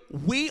here,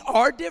 we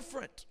are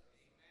different.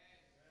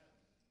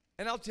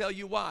 And I'll tell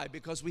you why.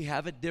 Because we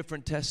have a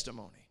different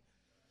testimony.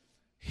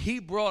 He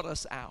brought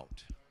us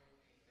out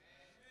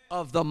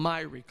of the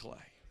miry clay.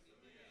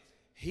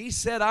 He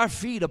set our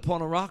feet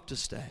upon a rock to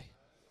stay.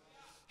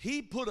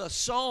 He put a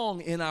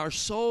song in our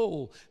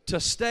soul to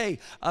stay,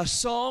 a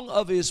song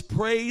of His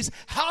praise.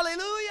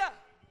 Hallelujah!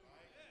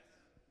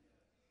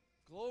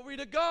 Glory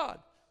to God.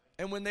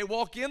 And when they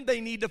walk in,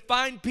 they need to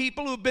find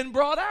people who've been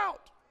brought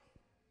out.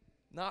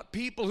 Not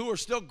people who are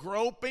still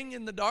groping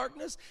in the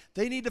darkness.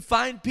 They need to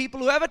find people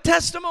who have a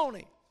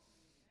testimony.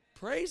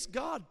 Praise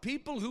God.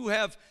 People who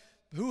have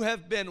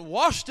been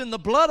washed in the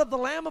blood of the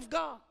Lamb of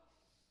God.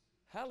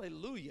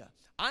 Hallelujah.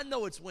 I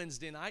know it's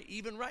Wednesday night.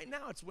 Even right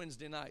now it's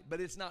Wednesday night.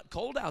 But it's not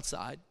cold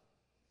outside.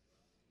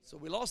 So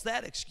we lost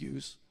that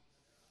excuse.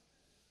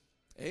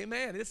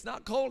 Amen. It's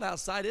not cold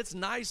outside. It's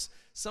nice.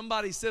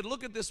 Somebody said,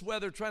 look at this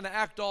weather, trying to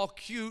act all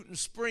cute and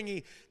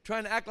springy,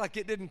 trying to act like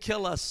it didn't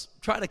kill us,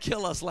 try to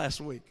kill us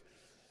last week.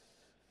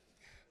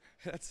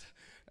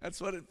 That's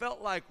what it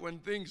felt like when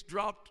things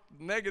dropped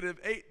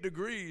 -8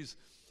 degrees.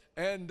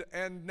 And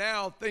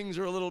now things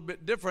are a little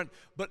bit different.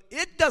 But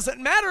it doesn't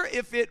matter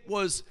if it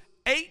was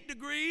 8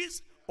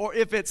 degrees or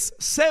if it's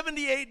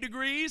 78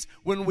 degrees.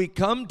 When we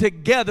come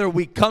together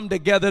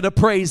to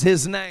praise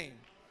His name.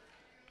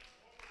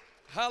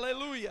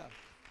 Hallelujah.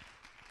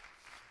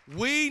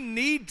 We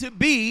need to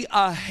be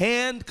a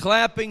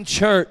hand-clapping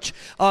church,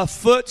 a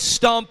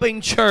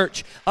foot-stomping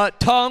church, a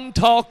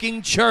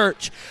tongue-talking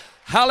church.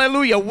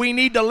 Hallelujah. We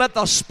need to let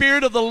the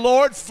Spirit of the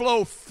Lord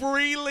flow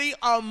freely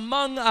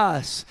among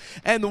us.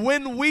 And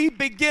when we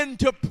begin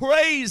to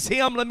praise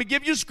Him, let me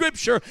give you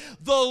scripture,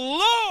 the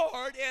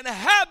Lord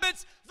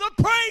inhabits the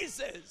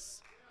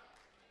praises.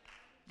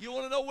 You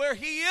want to know where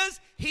He is?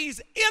 He's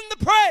in the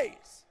praise.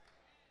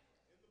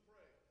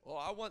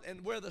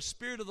 And where the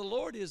Spirit of the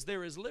Lord is,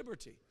 there is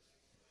liberty.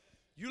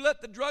 You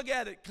let the drug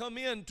addict come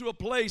into a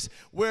place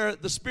where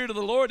the Spirit of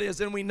the Lord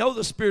is, and we know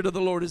the Spirit of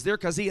the Lord is there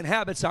because He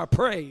inhabits our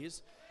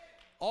praise.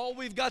 All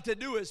we've got to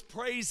do is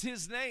praise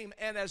His name.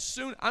 And as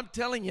soon, I'm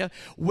telling you,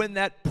 when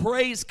that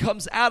praise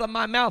comes out of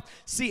my mouth,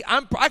 see,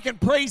 I can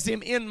praise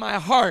Him in my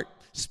heart.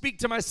 Speak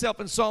to myself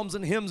in psalms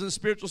and hymns and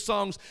spiritual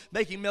songs,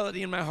 making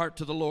melody in my heart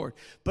to the Lord.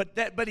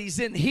 But He's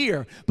in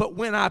here. But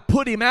when I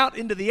put Him out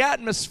into the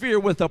atmosphere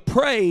with a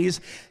praise,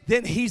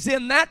 then He's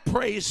in that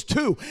praise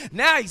too.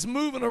 Now He's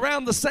moving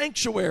around the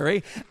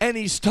sanctuary, and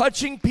He's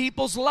touching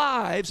people's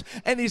lives,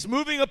 and He's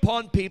moving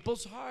upon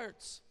people's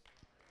hearts.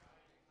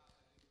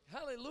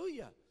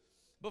 Hallelujah.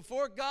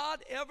 Before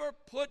God ever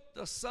put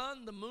the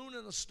sun, the moon,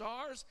 and the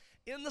stars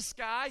in the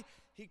sky,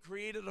 He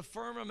created a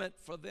firmament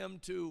for them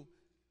to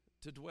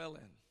dwell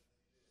in.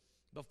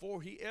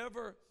 Before he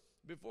ever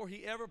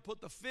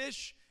put the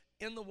fish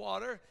in the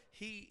water,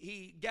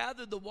 he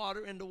gathered the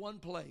water into one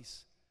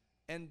place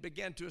and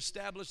began to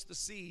establish the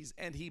seas,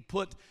 and He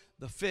put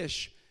the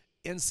fish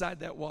inside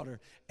that water,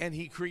 and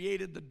He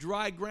created the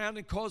dry ground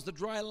and caused the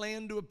dry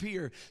land to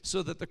appear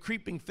so that the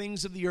creeping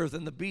things of the earth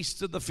and the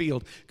beasts of the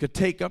field could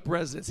take up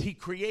residence. He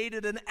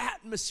created an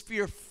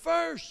atmosphere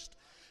first.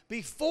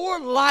 Before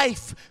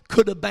life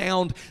could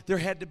abound, there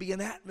had to be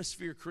an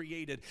atmosphere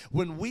created.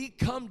 When we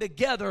come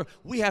together,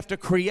 we have to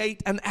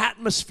create an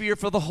atmosphere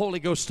for the Holy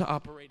Ghost to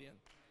operate in.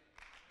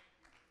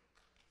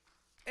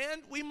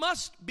 And we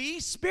must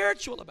be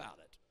spiritual about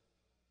it.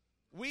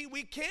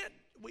 We can't,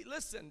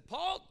 listen,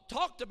 Paul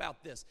talked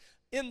about this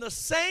in the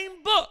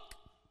same book,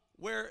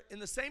 where in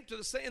the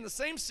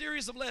same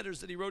series of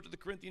letters that he wrote to the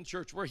Corinthian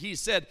church, where he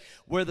said,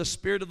 where the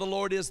Spirit of the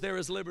Lord is, there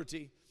is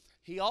liberty.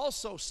 He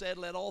also said,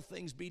 let all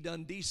things be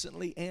done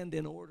decently and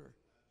in order.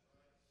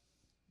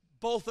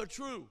 Both are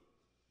true.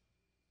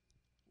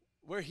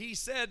 Where he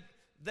said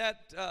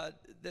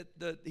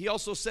he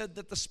also said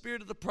that the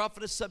spirit of the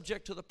prophet is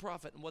subject to the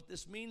prophet. And what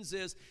this means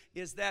is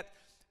that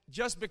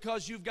just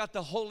because you've got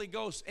the Holy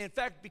Ghost, in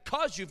fact,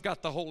 because you've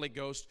got the Holy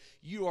Ghost,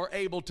 you are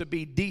able to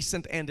be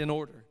decent and in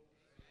order.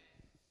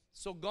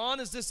 So gone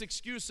is this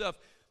excuse of,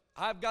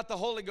 I've got the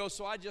Holy Ghost,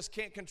 so I just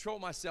can't control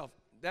myself.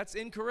 That's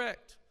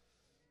incorrect.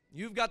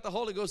 You've got the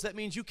Holy Ghost, that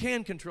means you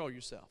can control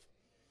yourself.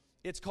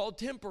 It's called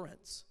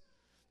temperance.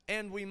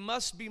 And we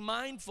must be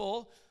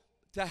mindful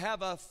to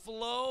have a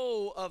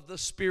flow of the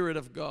Spirit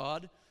of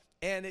God,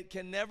 and it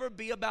can never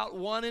be about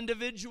one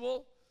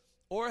individual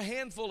or a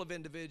handful of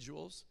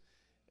individuals.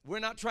 We're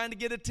not trying to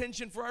get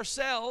attention for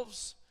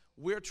ourselves.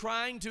 We're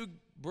trying to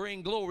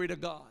bring glory to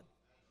God.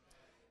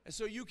 And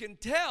so you can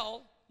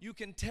tell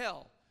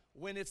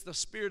when it's the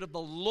Spirit of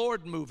the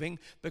Lord moving,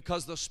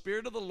 because the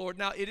Spirit of the Lord,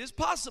 now it is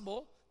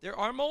possible, there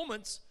are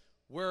moments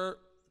where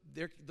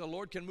the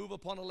Lord can move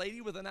upon a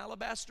lady with an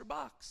alabaster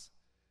box.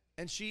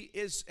 And she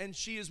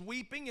is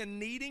weeping and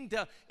needing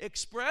to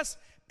express,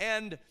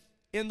 and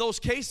in those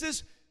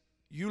cases,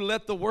 you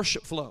let the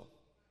worship flow.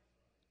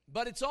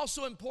 But it's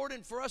also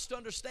important for us to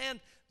understand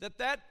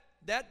that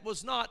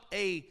was not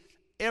a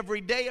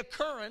everyday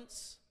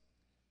occurrence,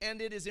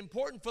 and it is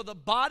important for the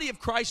body of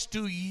Christ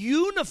to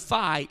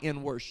unify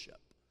in worship.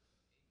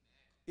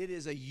 It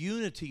is a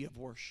unity of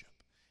worship.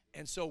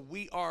 And so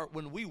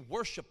when we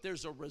worship,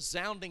 there's a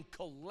resounding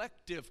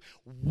collective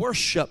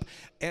worship.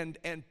 And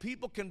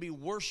people can be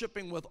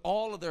worshiping with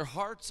all of their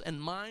hearts and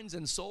minds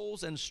and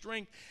souls and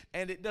strength,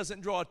 and it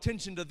doesn't draw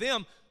attention to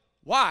them.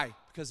 Why?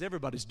 Because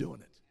everybody's doing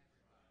it.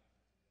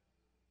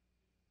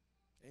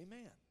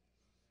 Amen.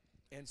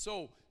 And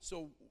so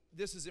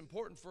this is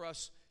important for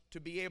us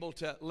to be able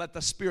to let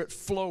the Spirit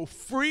flow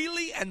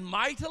freely and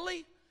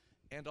mightily,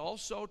 and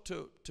also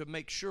to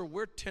make sure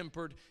we're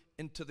tempered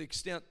and to the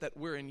extent that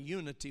we're in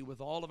unity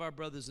with all of our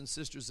brothers and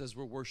sisters as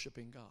we're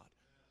worshiping God.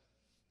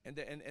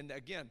 And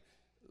again,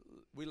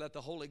 we let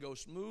the Holy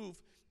Ghost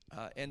move,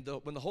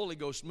 when the Holy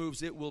Ghost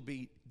moves, it will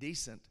be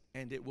decent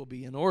and it will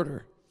be in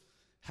order.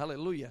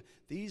 Hallelujah.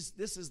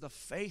 This is the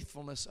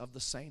faithfulness of the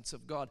saints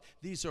of God.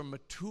 These are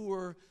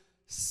mature,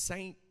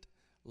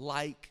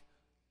 saint-like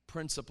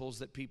principles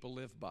that people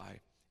live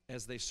by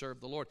as they serve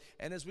the Lord.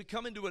 And as we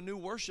come into a new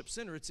worship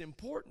center, it's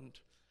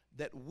important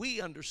that we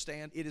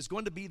understand it is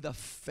going to be the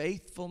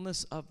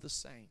faithfulness of the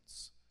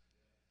saints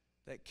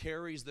that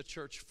carries the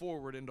church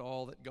forward into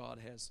all that God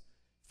has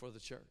for the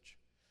church.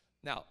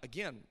 Now,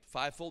 again,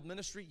 fivefold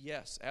ministry,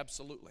 yes,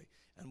 absolutely.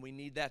 And we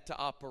need that to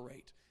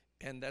operate.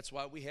 And that's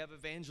why we have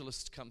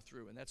evangelists come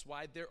through. And that's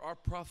why there are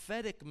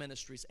prophetic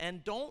ministries.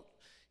 And don't,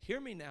 hear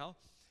me now,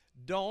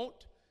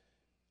 don't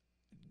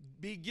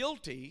be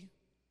guilty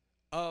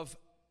of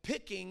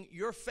picking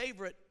your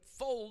favorite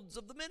folds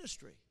of the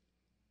ministry.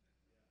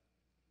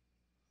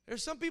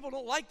 There's some people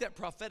don't like that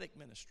prophetic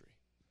ministry,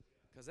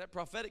 because that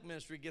prophetic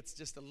ministry gets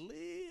just a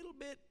little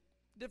bit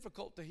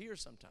difficult to hear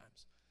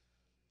sometimes.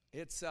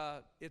 It's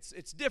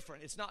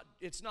different. It's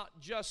not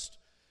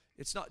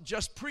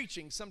just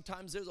preaching.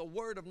 Sometimes there's a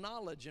word of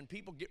knowledge, and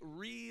people get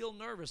real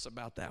nervous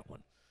about that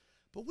one.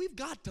 But we've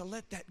got to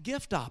let that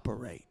gift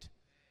operate.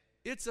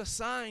 It's a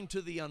sign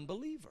to the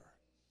unbeliever.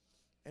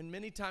 And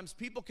many times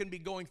people can be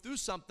going through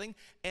something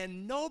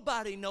and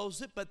nobody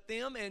knows it but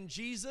them and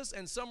Jesus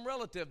and some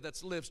relative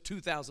that lives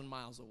 2,000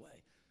 miles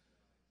away.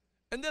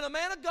 And then a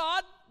man of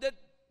God that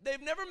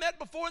they've never met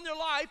before in their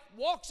life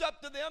walks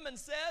up to them and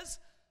says,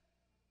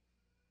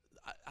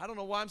 I don't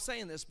know why I'm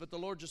saying this, but the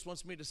Lord just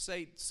wants me to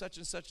say such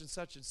and such and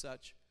such and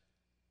such.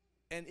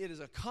 And it is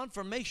a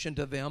confirmation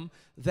to them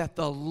that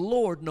the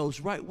Lord knows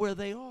right where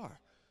they are.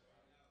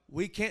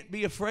 We can't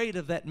be afraid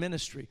of that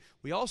ministry.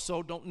 We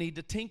also don't need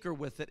to tinker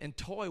with it and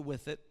toy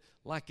with it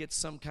like it's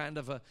some kind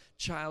of a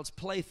child's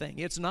plaything.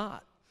 It's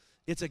not.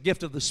 It's a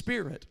gift of the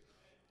Spirit.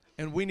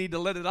 And we need to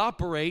let it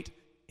operate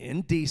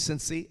in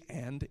decency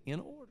and in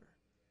order.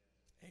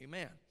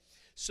 Amen.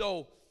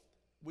 So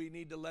we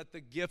need to let the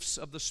gifts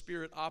of the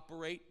Spirit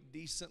operate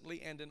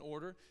decently and in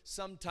order.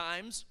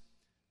 Sometimes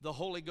the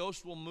Holy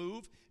Ghost will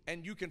move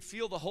and you can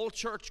feel the whole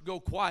church go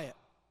quiet.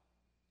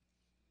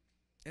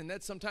 And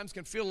that sometimes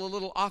can feel a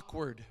little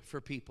awkward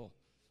for people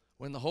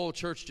when the whole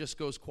church just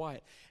goes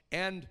quiet.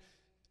 And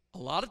a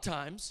lot of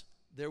times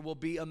there will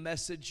be a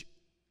message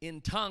in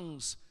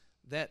tongues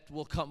that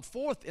will come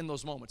forth in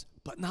those moments,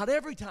 but not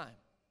every time.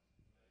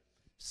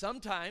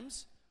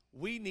 Sometimes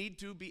we need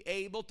to be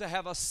able to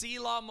have a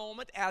Selah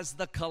moment as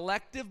the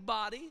collective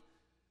body,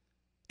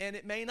 and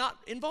it may not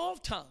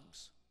involve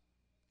tongues,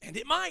 and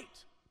it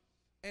might.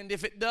 And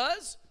if it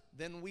does,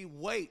 then we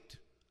wait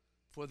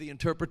for the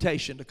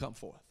interpretation to come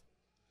forth.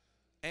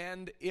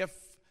 And if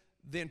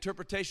the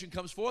interpretation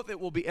comes forth, it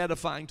will be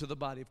edifying to the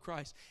body of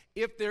Christ.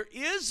 If there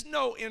is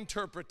no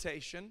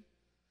interpretation,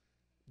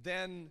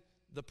 then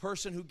the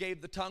person who gave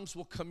the tongues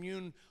will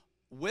commune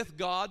with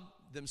God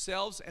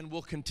themselves and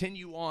will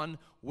continue on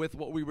with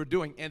what we were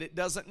doing. And it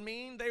doesn't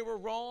mean they were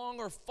wrong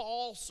or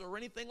false or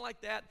anything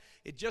like that.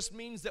 It just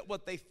means that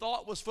what they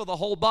thought was for the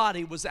whole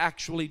body was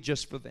actually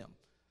just for them.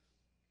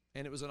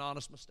 And it was an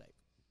honest mistake.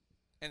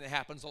 And it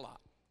happens a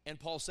lot. And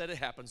Paul said it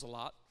happens a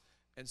lot.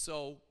 And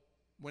so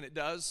when it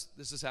does,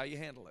 this is how you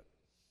handle it.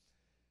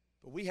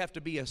 But we have to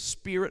be a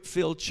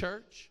Spirit-filled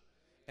church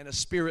and a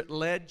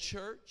Spirit-led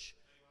church.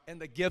 And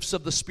the gifts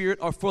of the Spirit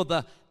are for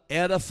the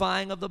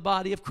edifying of the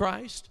body of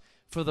Christ,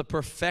 for the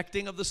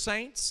perfecting of the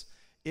saints.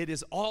 It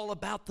is all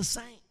about the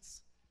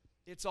saints.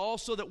 It's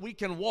also that we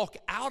can walk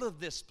out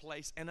of this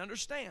place and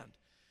understand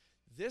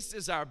this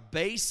is our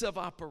base of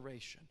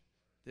operation.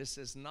 This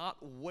is not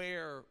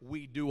where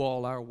we do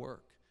all our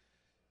work.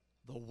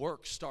 The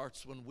work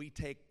starts when we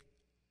take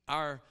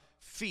our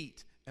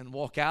feet and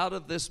walk out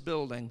of this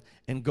building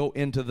and go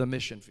into the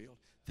mission field.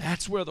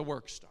 That's where the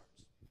work starts.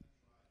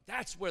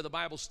 That's where the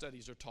Bible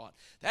studies are taught.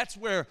 That's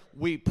where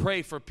we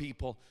pray for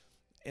people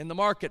in the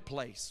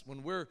marketplace,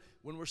 when we're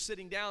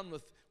sitting down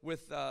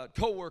with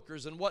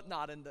coworkers and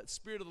whatnot, and the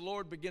Spirit of the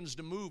Lord begins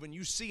to move, and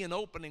you see an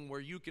opening where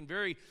you can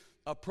very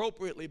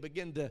appropriately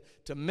begin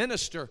to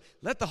minister.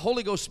 Let the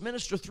Holy Ghost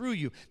minister through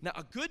you. Now,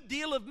 a good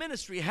deal of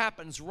ministry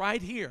happens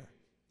right here.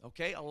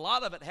 Okay, a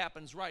lot of it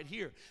happens right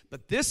here.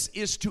 But this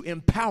is to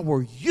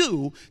empower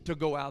you to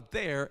go out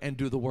there and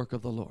do the work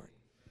of the Lord.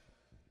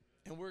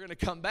 And we're going to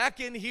come back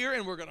in here,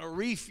 and we're going to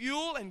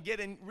refuel and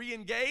get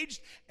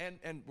re-engaged,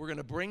 and we're going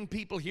to bring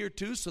people here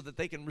too so that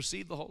they can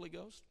receive the Holy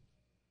Ghost.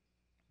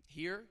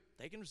 Here,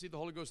 they can receive the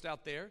Holy Ghost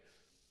out there.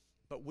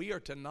 But we are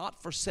to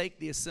not forsake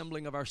the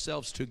assembling of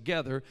ourselves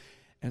together,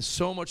 and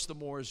so much the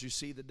more as you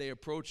see the day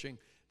approaching.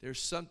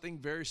 There's something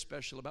very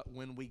special about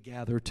when we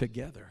gather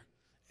together.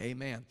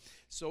 Amen.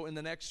 So in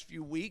the next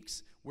few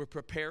weeks, we're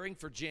preparing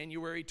for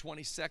January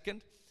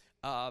 22nd.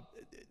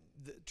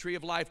 The Tree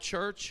of Life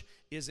Church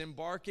is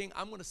embarking.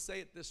 I'm going to say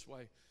it this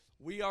way.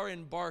 We are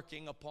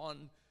embarking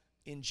upon,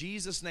 in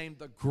Jesus' name,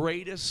 the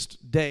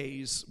greatest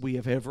days we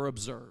have ever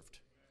observed.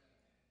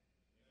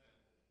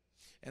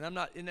 And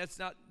that's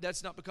not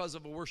because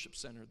of a worship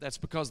center. That's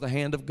because the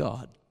hand of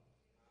God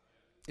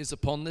is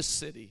upon this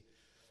city,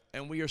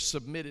 and we are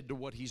submitted to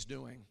what He's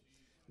doing.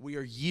 We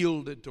are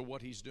yielded to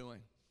what He's doing.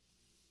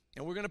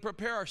 And we're going to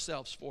prepare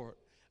ourselves for it.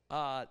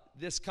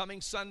 This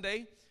coming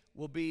Sunday,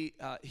 we'll be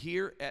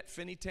here at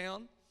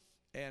Finneytown,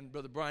 and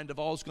Brother Brian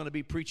Duvall is going to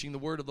be preaching the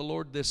word of the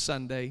Lord this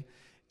Sunday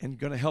and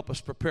going to help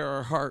us prepare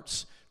our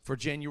hearts for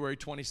January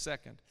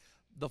 22nd.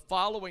 The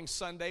following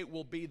Sunday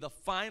will be the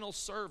final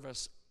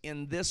service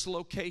in this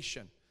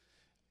location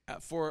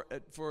for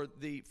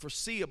the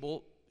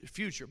foreseeable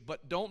future.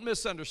 But don't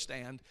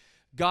misunderstand,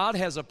 God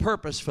has a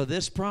purpose for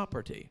this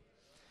property.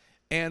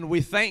 And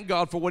we thank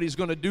God for what He's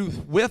going to do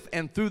with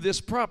and through this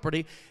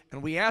property.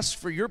 And we ask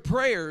for your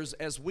prayers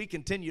as we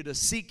continue to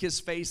seek His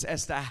face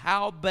as to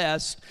how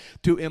best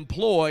to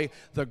employ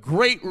the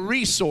great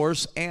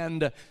resource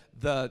and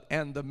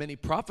the many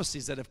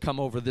prophecies that have come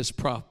over this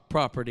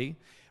property.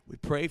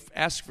 We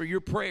ask for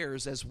your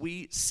prayers as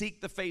we seek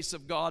the face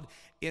of God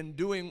in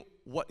doing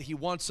what He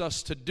wants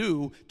us to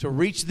do to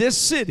reach this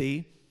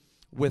city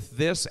with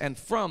this and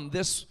from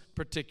this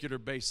particular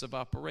base of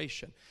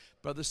operation.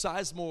 Brother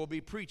Sizemore will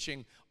be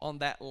preaching on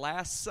that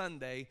last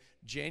Sunday,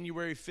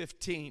 January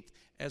 15th,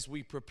 as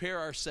we prepare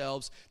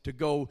ourselves to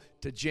go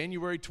to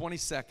January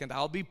 22nd.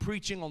 I'll be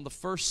preaching on the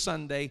first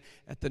Sunday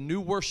at the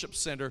new worship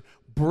center.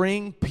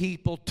 Bring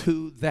people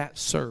to that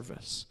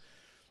service.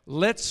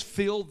 Let's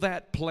fill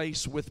that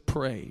place with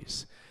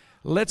praise.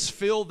 Let's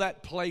fill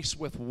that place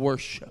with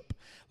worship.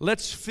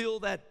 Let's fill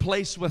that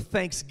place with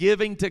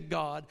thanksgiving to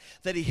God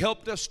that He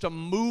helped us to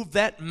move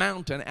that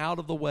mountain out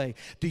of the way.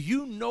 Do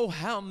you know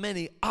how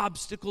many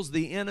obstacles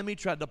the enemy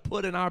tried to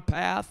put in our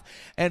path?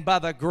 And by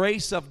the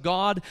grace of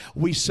God,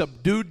 we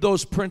subdued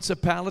those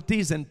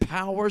principalities and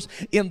powers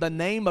in the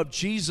name of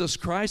Jesus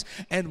Christ.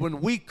 And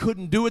when we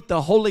couldn't do it,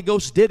 the Holy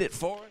Ghost did it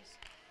for us.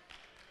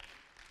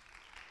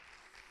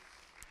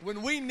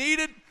 When we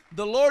needed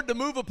the Lord to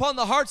move upon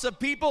the hearts of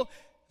people,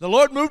 the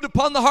Lord moved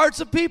upon the hearts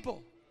of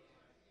people.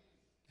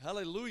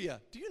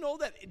 Hallelujah. Do you know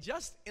that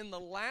just in the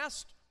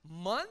last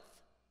month,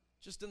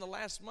 at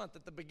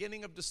the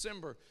beginning of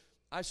December,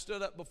 I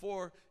stood up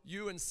before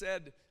you and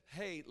said,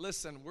 hey,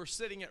 listen, we're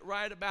sitting at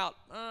right about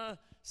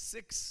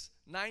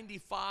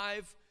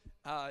 $695.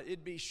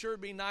 It'd be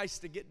nice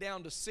to get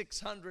down to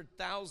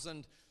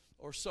 600,000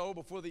 or so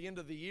before the end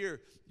of the year.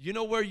 You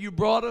know where you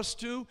brought us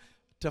to?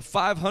 To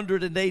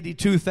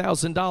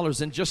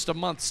 $582,000 in just a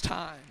month's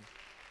time.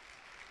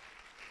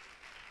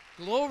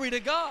 Glory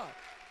to God.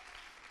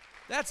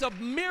 That's a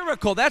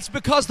miracle. That's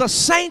because the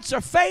saints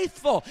are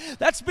faithful.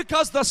 That's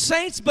because the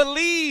saints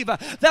believe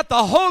that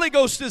the Holy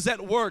Ghost is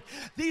at work.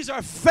 These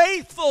are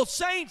faithful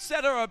saints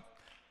that are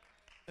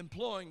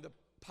employing the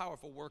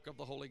powerful work of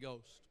the Holy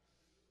Ghost.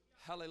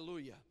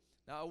 Hallelujah.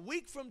 Now, a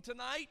week from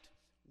tonight,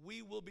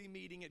 we will be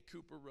meeting at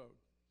Cooper Road.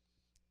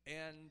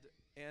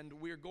 And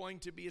we're going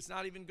to be, it's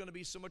not even going to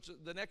be so much,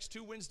 the next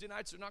 2 Wednesday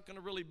nights are not going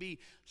to really be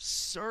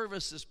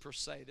services per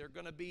se. They're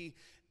going to be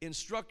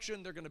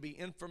instruction, they're going to be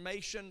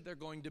information, they're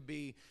going to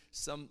be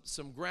some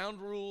ground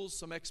rules,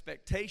 some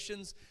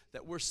expectations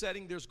that we're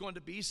setting. There's going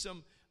to be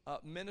some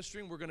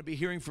ministering. We're going to be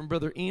hearing from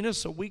Brother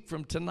Enos a week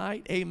from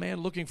tonight. Amen.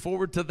 Looking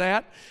forward to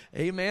that.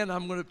 Amen.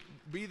 I'm going to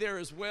be there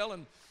as well,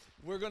 and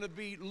we're going to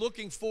be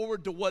looking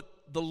forward to what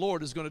the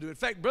Lord is going to do. In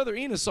fact, Brother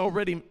Enos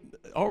already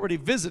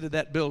visited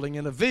that building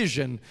in a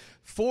vision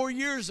 4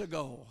 years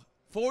ago.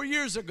 4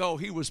 years ago,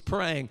 he was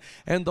praying,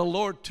 and the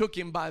Lord took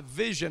him by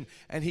vision,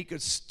 and he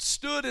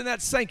stood in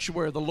that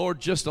sanctuary the Lord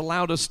just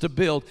allowed us to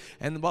build.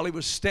 And while he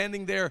was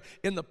standing there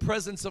in the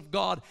presence of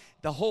God,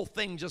 the whole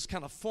thing just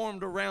kind of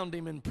formed around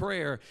him in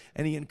prayer,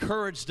 and he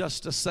encouraged us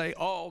to say,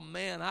 oh,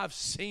 man, I've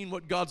seen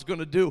what God's going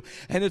to do,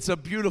 and it's a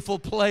beautiful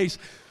place.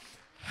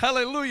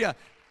 Hallelujah.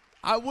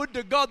 I would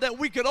to God that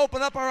we could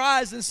open up our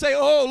eyes and say,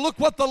 oh, look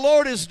what the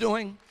Lord is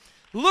doing.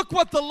 Look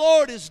what the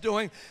Lord is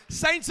doing.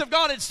 Saints of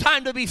God, it's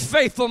time to be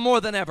faithful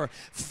more than ever.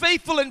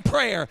 Faithful in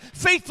prayer,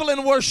 faithful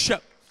in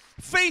worship,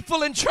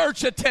 faithful in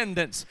church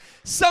attendance.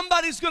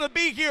 Somebody's going to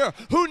be here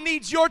who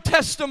needs your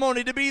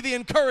testimony to be the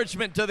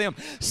encouragement to them.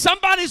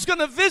 Somebody's going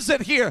to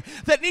visit here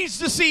that needs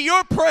to see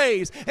your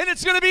praise, and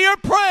it's going to be your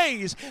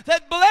praise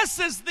that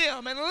blesses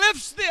them and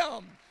lifts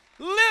them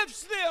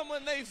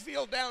when they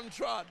feel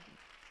downtrodden.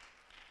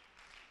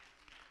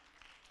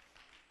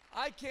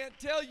 I can't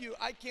tell you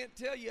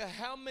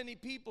how many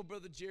people,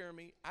 Brother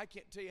Jeremy, I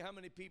can't tell you how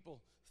many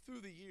people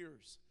through the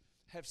years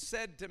have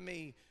said to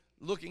me,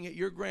 looking at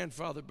your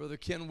grandfather, Brother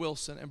Ken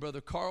Wilson, and Brother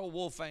Carl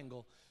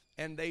Wolfangle,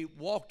 and they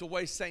walked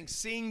away saying,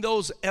 seeing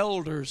those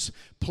elders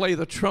play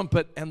the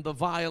trumpet and the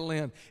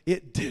violin,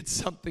 it did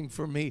something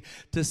for me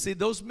to see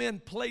those men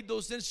played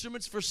those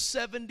instruments for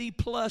 70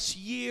 plus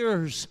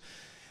years.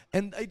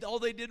 And all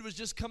they did was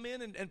just come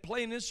in and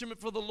play an instrument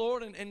for the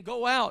Lord and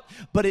go out.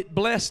 But it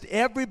blessed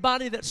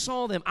everybody that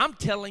saw them. I'm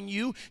telling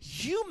you,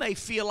 you may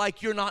feel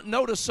like you're not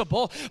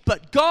noticeable,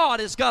 but God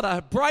has got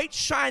a bright,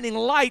 shining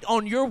light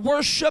on your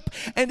worship,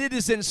 and it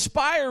is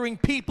inspiring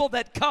people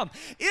that come.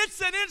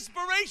 It's an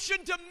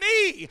inspiration to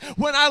me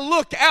when I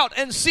look out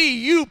and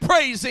see you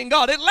praising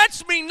God. It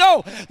lets me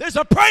know there's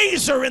a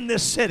praiser in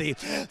this city.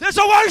 There's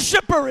a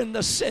worshiper in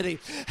the city.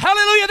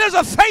 Hallelujah. There's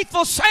a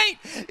faithful saint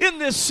in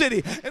this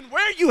city. And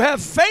where you have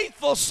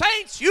faithful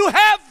saints, you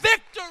have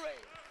victory.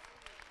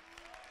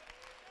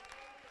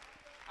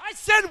 I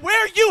said,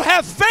 where you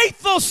have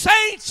faithful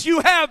saints, you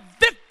have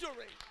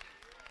victory.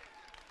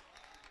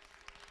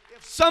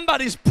 If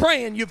somebody's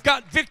praying, you've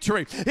got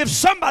victory. If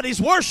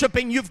somebody's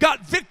worshiping, you've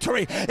got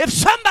victory. If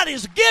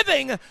somebody's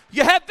giving,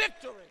 you have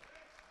victory.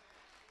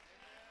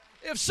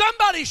 If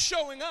somebody's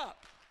showing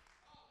up,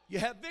 you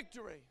have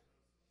victory.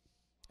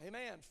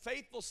 Amen.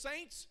 Faithful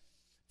saints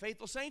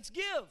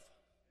give.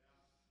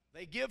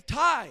 They give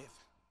tithe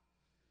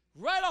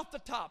right off the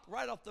top,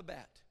 right off the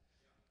bat.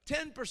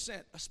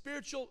 10%, a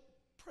spiritual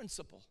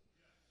principle.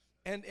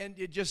 And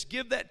you just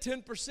give that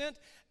 10%,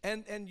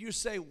 and you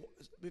say,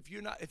 if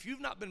you've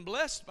not been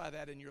blessed by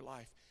that in your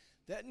life,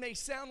 that may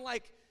sound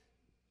like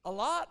a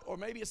lot, or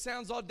maybe it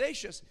sounds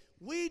audacious.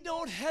 We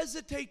don't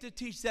hesitate to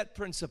teach that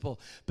principle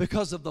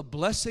because of the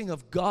blessing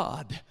of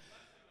God.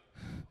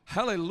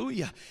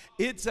 Hallelujah.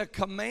 It's a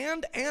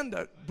command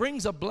and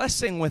brings a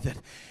blessing with it.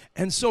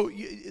 And so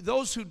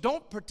those who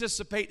don't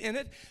participate in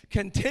it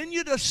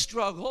continue to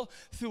struggle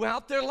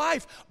throughout their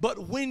life.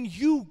 But when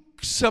you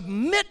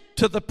submit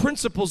to the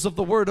principles of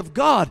the Word of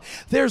God,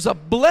 there's a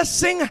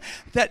blessing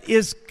that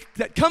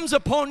comes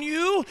upon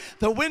you.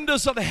 The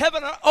windows of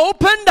heaven are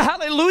opened.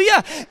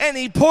 Hallelujah. And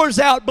He pours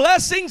out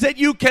blessings that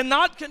you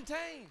cannot contain.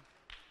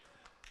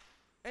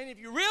 And if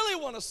you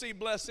really want to see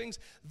blessings,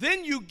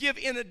 then you give,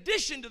 in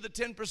addition to the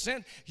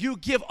 10%, you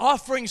give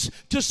offerings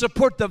to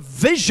support the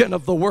vision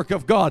of the work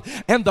of God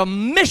and the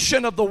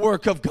mission of the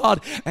work of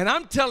God. And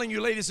I'm telling you,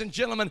 ladies and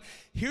gentlemen,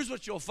 here's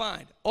what you'll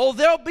find. Oh,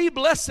 there'll be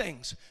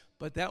blessings,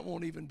 but that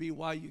won't even be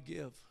why you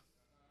give.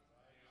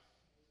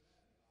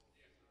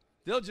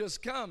 They'll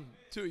just come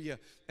to you.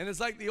 And it's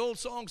like the old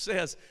song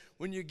says,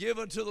 when you give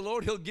unto the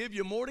Lord, He'll give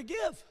you more to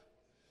give.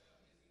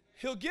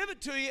 He'll give it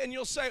to you, and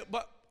you'll say,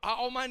 but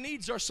all my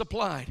needs are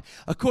supplied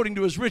according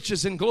to His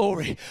riches and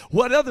glory.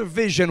 What other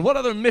vision, what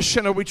other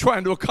mission are we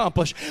trying to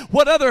accomplish?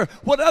 What other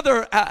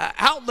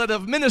outlet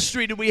of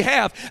ministry do we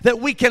have that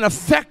we can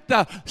affect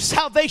the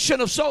salvation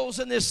of souls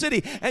in this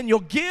city? And you'll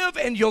give.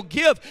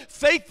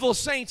 Faithful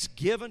saints,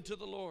 give unto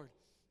the Lord.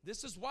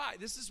 This is why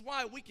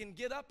we can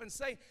get up and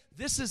say,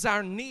 this is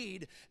our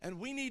need, and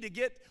we need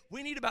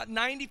about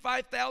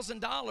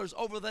 $95,000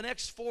 over the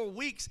next 4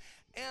 weeks,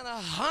 and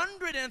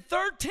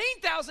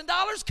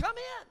 $113,000 come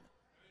in.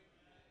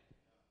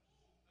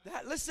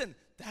 Listen,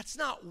 that's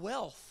not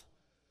wealth.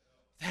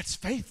 That's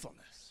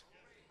faithfulness.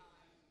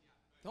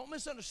 Don't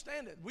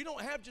misunderstand it. We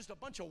don't have just a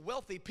bunch of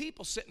wealthy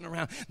people sitting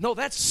around. No,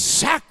 that's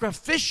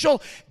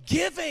sacrificial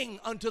giving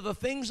unto the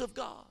things of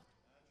God.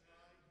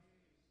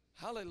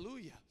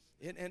 Hallelujah.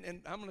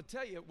 And I'm going to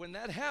tell you, when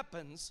that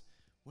happens,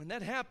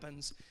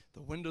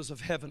 the windows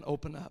of heaven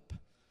open up,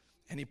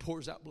 and He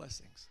pours out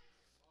blessings.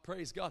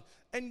 Praise God.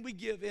 And we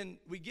give in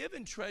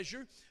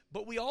treasure,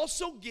 but we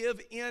also give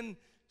in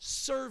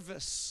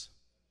service.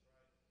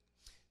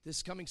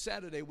 This coming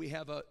Saturday, we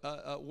have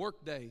a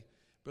work day.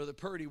 Brother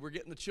Purdy, we're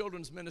getting the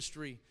children's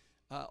ministry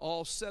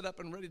all set up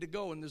and ready to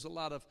go, and there's a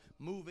lot of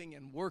moving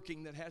and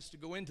working that has to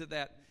go into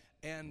that.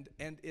 And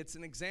it's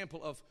an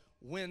example of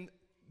when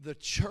the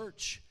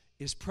church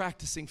is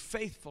practicing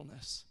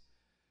faithfulness.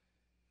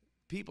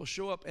 People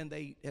show up and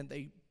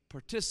they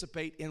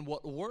participate in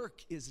what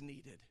work is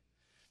needed.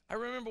 I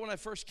remember when I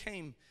first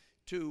came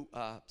to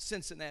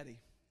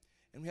Cincinnati,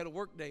 and we had a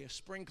work day, a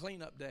spring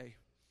cleanup day,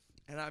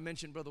 and I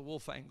mentioned Brother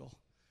Wolfangle.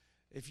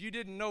 If you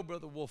didn't know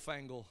Brother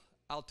Wolfangle,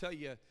 I'll tell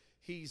you,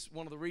 he's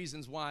one of the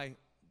reasons why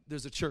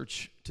there's a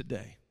church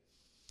today.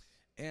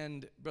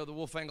 And Brother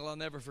Wolfangle, I'll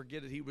never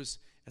forget it.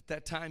 At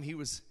that time, he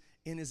was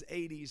in his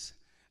 80s,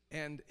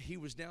 and he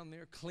was down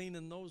there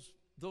cleaning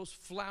those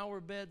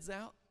flower beds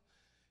out.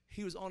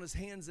 He was on his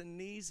hands and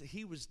knees.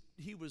 He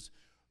was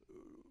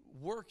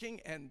working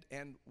and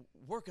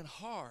working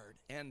hard,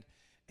 and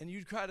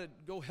you'd try to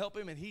go help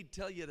him, and he'd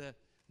tell you to,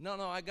 no,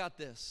 I got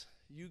this.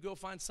 You go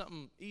find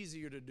something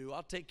easier to do.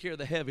 I'll take care of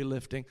the heavy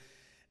lifting.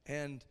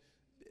 And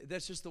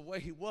that's just the way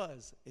he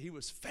was. He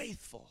was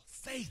faithful.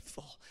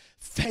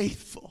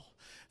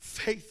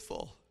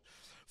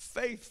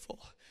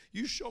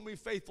 You show me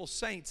faithful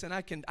saints, and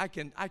I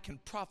can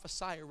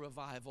prophesy a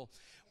revival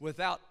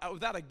without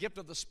a gift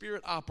of the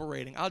Spirit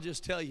operating. I'll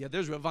just tell you,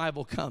 there's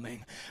revival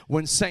coming.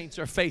 When saints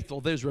are faithful,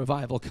 there's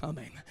revival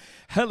coming.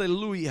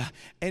 Hallelujah.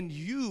 And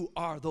you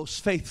are those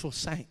faithful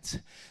saints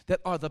that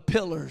are the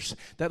pillars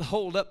that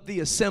hold up the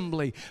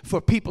assembly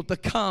for people to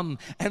come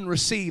and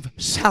receive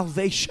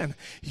salvation.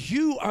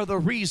 You are the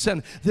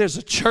reason there's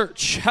a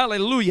church,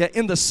 hallelujah,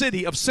 in the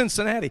city of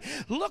Cincinnati.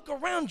 Look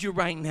around you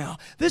right now.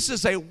 This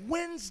is a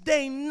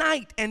Wednesday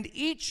night, and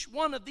each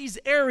one of these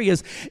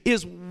areas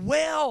is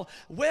well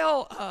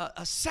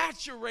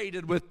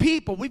saturated with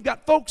people. We've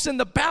got folks in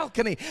the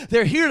balcony.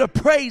 They're here to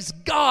praise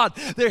God.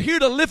 They're here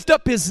to lift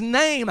up His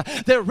name.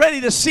 They're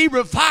ready to see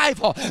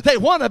revival. They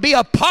want to be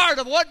a part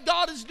of what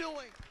God is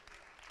doing.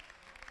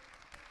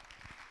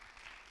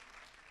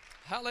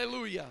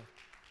 Hallelujah.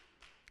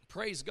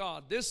 Praise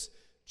God. This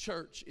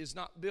church is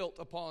not built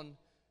upon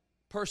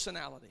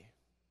personality.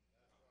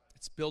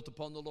 It's built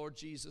upon the Lord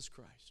Jesus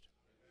Christ.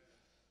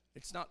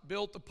 It's not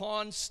built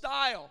upon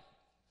style.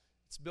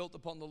 It's built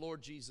upon the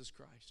Lord Jesus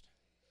Christ.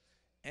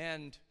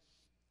 And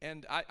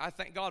I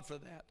thank God for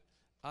that.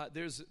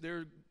 There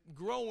are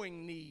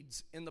growing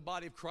needs in the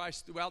body of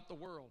Christ throughout the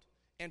world.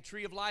 And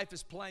Tree of Life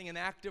is playing an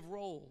active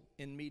role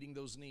in meeting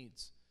those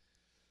needs.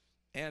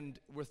 And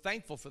we're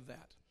thankful for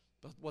that.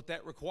 But what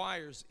that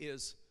requires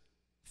is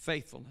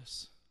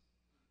faithfulness.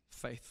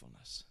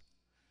 Faithfulness.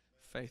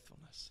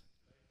 Faithfulness.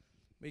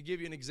 Let me give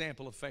you an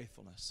example of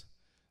faithfulness.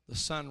 The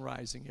sun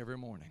rising every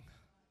morning.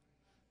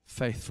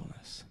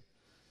 Faithfulness.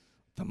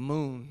 The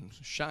moon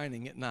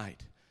shining at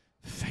night.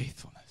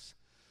 Faithfulness.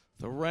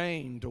 The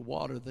rain to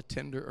water the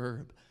tender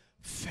herb.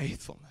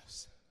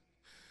 Faithfulness.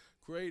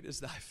 Great is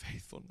thy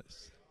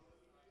faithfulness.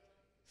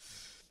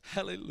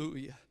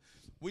 Hallelujah.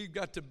 We've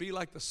got to be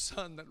like the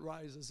sun that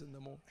rises in the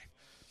morning.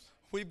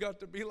 We've got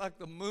to be like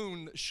the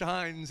moon that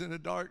shines in a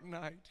dark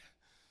night.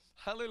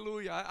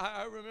 Hallelujah.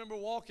 I remember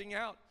walking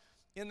out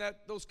in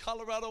those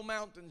Colorado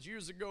mountains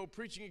years ago,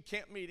 preaching a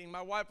camp meeting.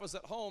 My wife was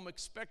at home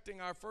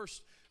expecting our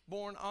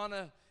firstborn,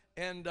 Anna,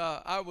 and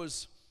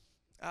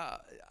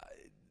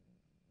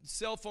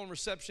cell phone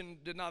reception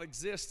did not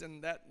exist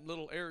in that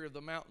little area of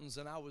the mountains,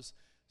 and I was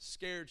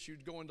scared she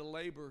would go into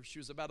labor. She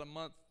was about a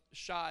month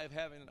shy of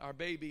having our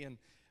baby, and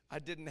I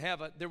didn't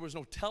have there was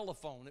no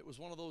telephone. It was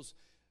one of those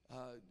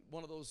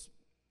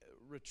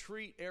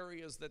retreat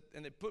areas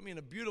and it put me in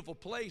a beautiful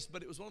place,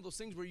 but it was one of those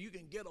things where you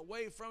can get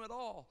away from it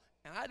all,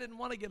 and I didn't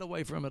want to get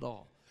away from it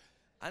all.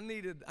 I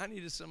needed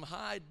some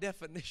high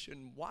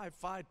definition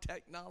Wi-Fi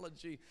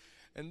technology,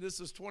 and this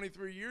was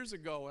 23 years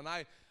ago, and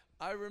I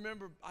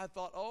remember I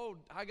thought,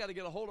 I got to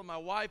get a hold of my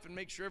wife and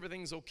make sure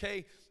everything's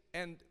okay,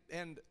 and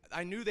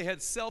I knew they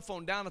had cell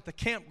phone down at the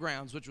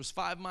campgrounds, which was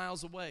 5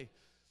 miles away,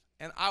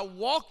 and I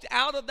walked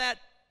out of that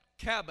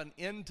cabin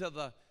into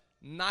the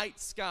night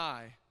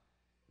sky,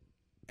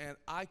 and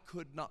I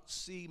could not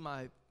see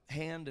my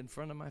hand in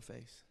front of my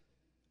face.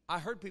 I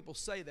heard people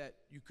say that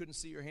you couldn't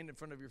see your hand in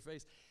front of your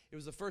face. It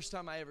was the first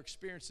time I ever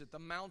experienced it. The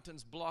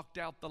mountains blocked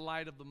out the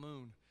light of the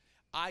moon.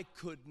 I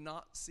could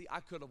not see.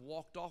 I could have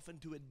walked off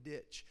into a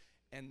ditch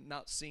and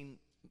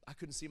I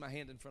couldn't see my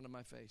hand in front of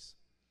my face.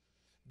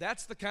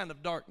 That's the kind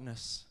of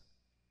darkness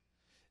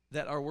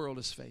that our world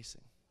is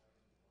facing.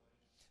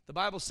 The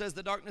Bible says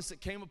the darkness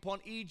that came upon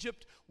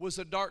Egypt was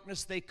a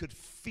darkness they could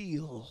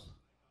feel.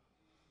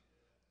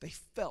 They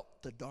felt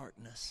the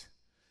darkness.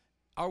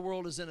 Our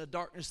world is in a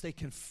darkness they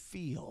can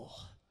feel.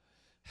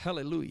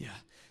 Hallelujah.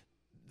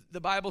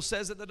 The Bible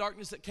says that the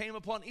darkness that came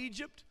upon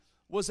Egypt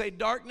was a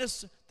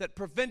darkness that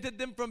prevented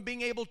them from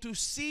being able to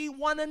see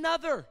one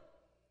another.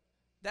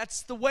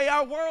 That's the way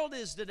our world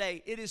is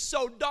today. It is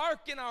so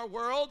dark in our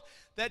world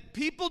that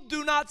people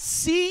do not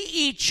see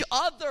each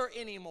other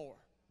anymore.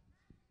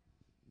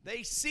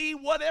 They see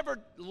whatever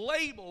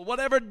label,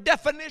 whatever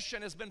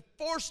definition has been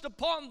forced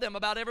upon them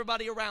about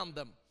everybody around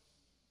them.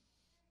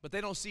 But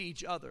they don't see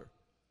each other.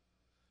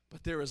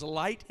 But there is a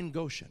light in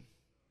Goshen.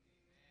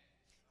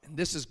 And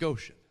this is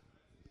Goshen.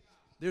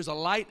 There's a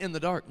light in the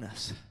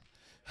darkness.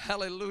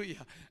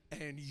 Hallelujah.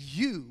 And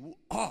you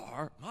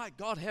are, my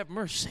God have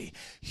mercy,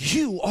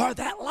 you are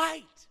that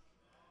light.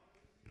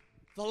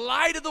 The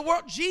light of the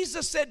world.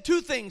 Jesus said two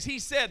things. He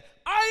said,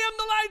 I am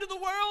the light of the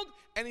world.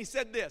 And he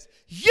said this,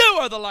 you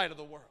are the light of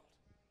the world.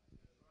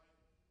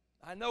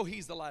 I know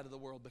He's the light of the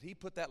world, but He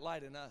put that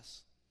light in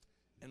us.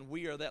 And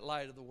we are that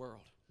light of the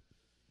world.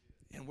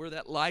 And we're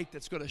that light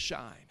that's going to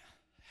shine.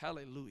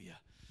 Hallelujah.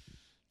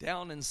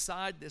 Down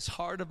inside this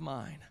heart of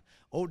mine.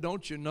 Oh,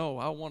 don't you know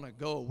I want to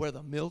go where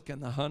the milk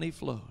and the honey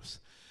flows.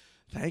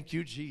 Thank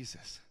you,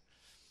 Jesus.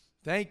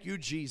 Thank you,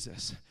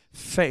 Jesus.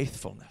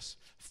 Faithfulness.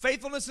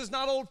 Faithfulness is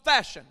not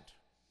old-fashioned.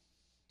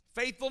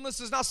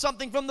 Faithfulness is not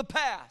something from the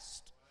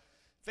past.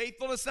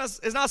 Faithfulness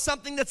is not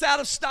something that's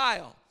out of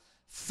style.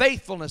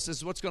 Faithfulness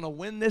is what's going to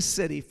win this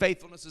city.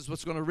 Faithfulness is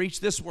what's going to reach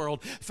this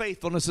world.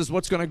 Faithfulness is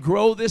what's going to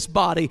grow this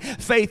body.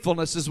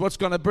 Faithfulness is what's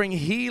going to bring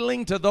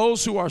healing to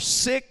those who are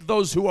sick,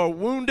 those who are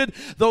wounded,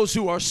 those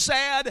who are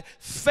sad.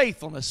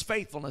 Faithfulness,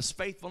 faithfulness,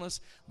 faithfulness.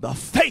 The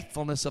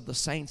faithfulness of the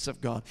saints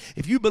of God.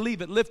 If you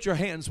believe it, lift your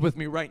hands with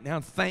me right now.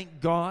 Thank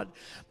God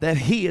that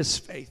He is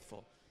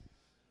faithful.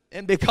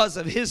 And because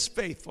of His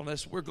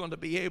faithfulness, we're going to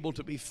be able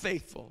to be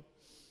faithful.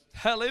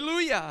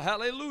 Hallelujah,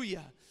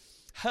 hallelujah.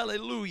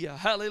 Hallelujah,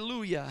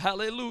 hallelujah,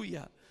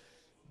 hallelujah.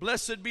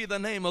 Blessed be the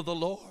name of the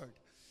Lord.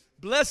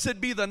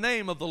 Blessed be the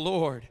name of the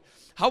Lord.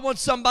 I want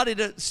somebody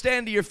to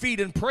stand to your feet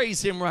and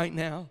praise Him right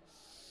now.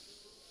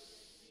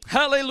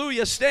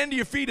 Hallelujah. Stand to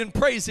your feet and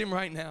praise Him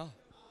right now.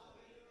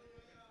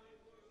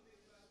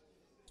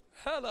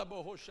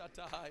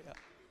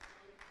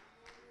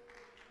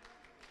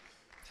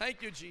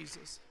 Thank you,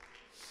 Jesus.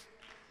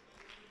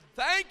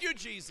 Thank you,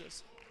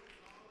 Jesus.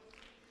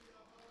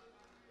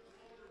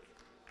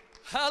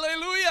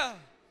 Hallelujah.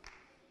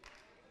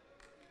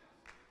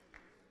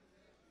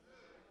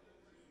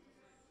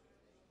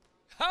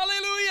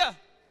 Hallelujah.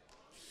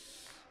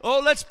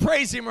 Oh, let's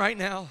praise Him right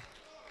now.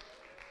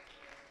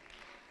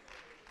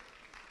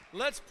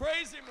 Let's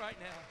praise Him right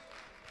now.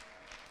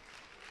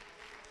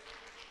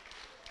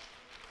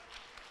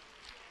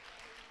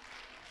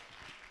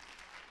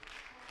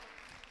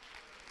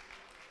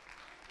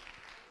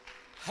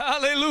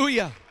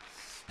 Hallelujah.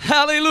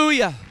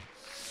 Hallelujah.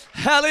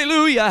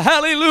 Hallelujah,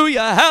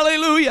 hallelujah,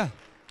 hallelujah.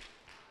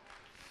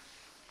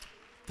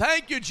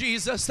 Thank you,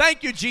 Jesus.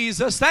 Thank you,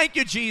 Jesus. Thank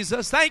you,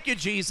 Jesus. Thank you,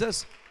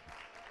 Jesus.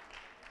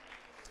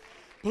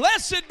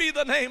 Blessed be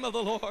the name of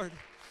the Lord.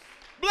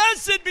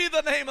 Blessed be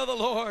the name of the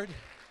Lord.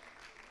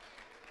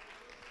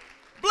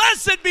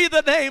 Blessed be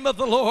the name of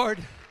the Lord.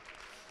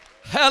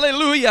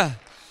 Hallelujah.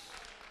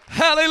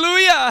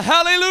 Hallelujah,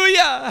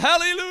 hallelujah,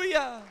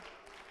 hallelujah.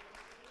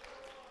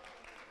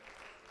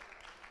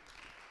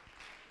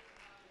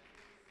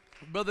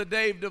 Brother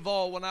Dave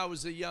Duvall, when I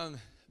was a young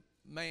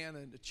man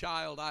and a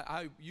child,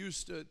 I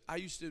used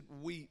to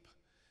weep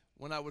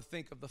when I would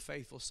think of the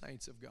faithful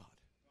saints of God.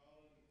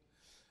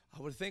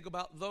 I would think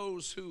about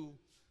those who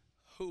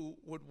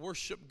would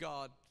worship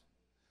God,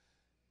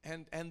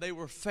 and they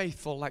were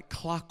faithful like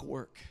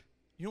clockwork.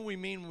 You know what we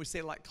mean when we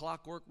say like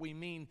clockwork? We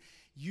mean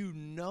you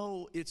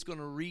know it's going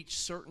to reach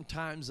certain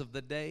times of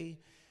the day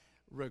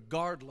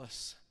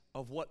regardless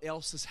of what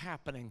else is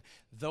happening.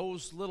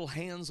 Those little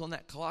hands on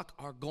that clock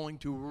are going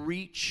to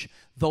reach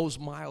those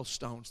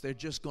milestones. They're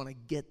just going to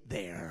get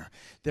there.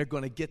 They're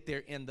going to get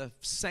there. And the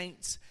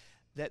saints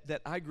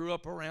that I grew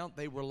up around,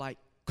 they were like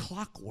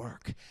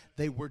clockwork.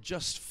 They were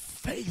just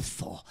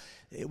faithful.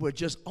 They were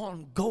just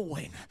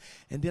ongoing.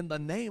 And in the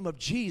name of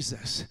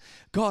Jesus,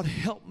 God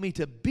help me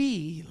to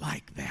be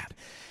like that.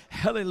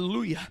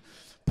 Hallelujah.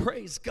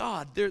 Praise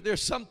God.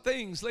 There's some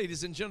things,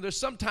 ladies and gentlemen, there's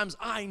sometimes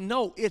I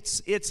know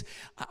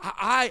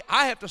I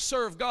have to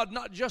serve God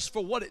not just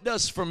for what it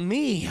does for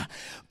me,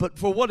 but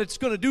for what it's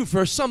going to do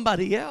for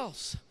somebody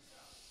else.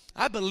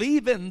 I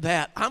believe in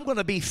that. I'm going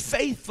to be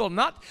faithful,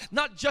 not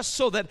just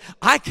so that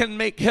I can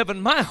make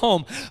heaven my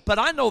home, but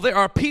I know there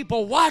are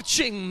people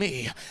watching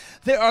me.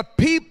 There are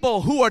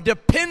people who are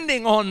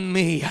depending on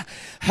me.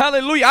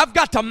 Hallelujah. I've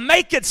got to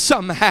make it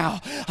somehow.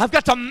 I've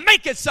got to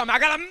make it somehow. I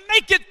got to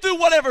make it through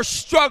whatever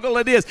struggle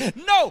it is.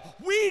 No,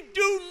 we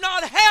do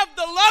not have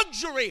the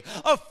luxury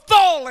of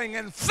falling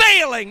and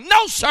failing.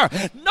 No, sir.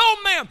 No,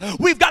 ma'am.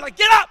 We've got to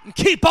get up and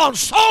keep on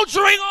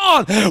soldiering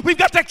on. We've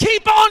got to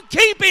keep on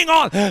keeping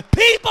on.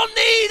 People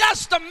need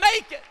us to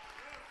make it.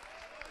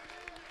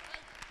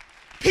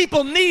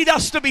 People need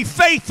us to be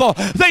faithful.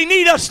 They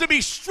need us to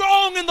be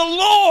strong in the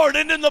Lord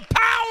and in the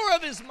power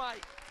of His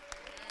might.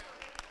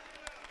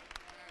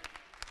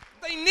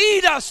 They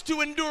need us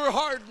to endure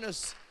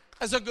hardness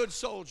as a good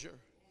soldier.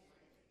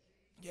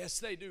 Yes,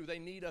 they do. They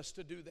need us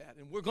to do that,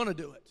 and we're going to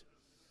do it.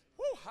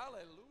 Woo,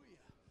 hallelujah.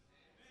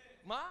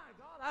 My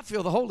God, I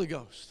feel the Holy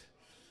Ghost.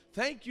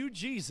 Thank you,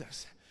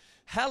 Jesus.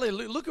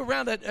 Hallelujah. Look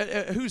around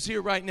at who's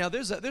here right now.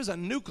 There's a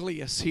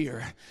nucleus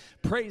here.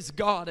 Praise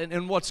God.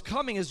 And what's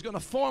coming is going to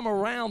form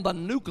around the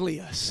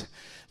nucleus.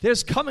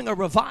 There's coming a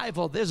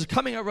revival. There's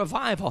coming a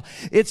revival.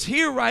 It's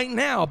here right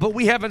now, but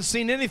we haven't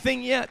seen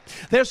anything yet.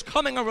 There's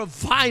coming a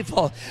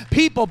revival.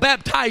 People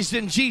baptized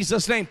in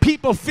Jesus' name.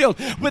 People filled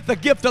with the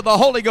gift of the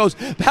Holy Ghost.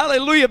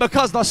 Hallelujah.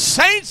 Because the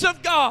saints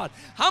of God,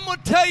 I'm going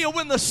to tell you,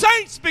 when the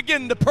saints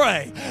begin to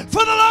pray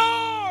for the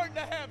Lord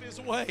to have His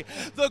way,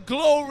 the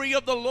glory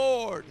of the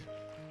Lord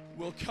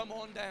will come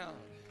on down.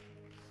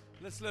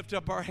 Let's lift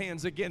up our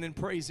hands again and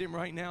praise Him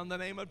right now in the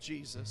name of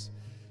Jesus.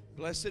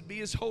 Blessed be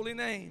His holy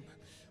name.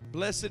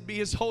 Blessed be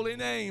His holy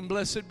name.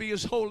 Blessed be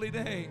His holy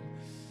name.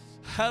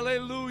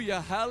 Hallelujah,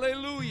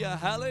 hallelujah,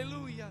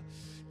 hallelujah.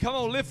 Come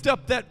on, lift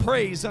up that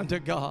praise unto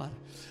God.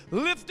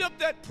 Lift up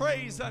that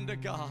praise unto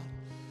God.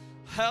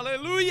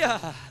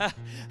 Hallelujah,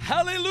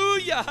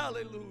 hallelujah,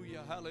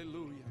 hallelujah,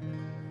 hallelujah.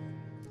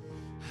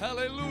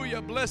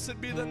 Hallelujah. Blessed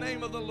be the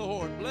name of the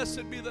Lord.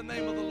 Blessed be the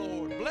name of the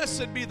Lord.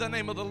 Blessed be the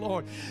name of the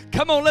Lord.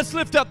 Come on, let's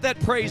lift up that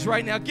praise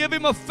right now. Give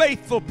Him a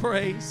faithful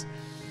praise.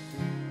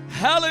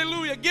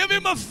 Hallelujah. Give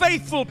Him a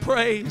faithful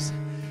praise.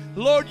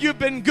 Lord, you've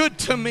been good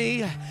to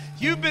me.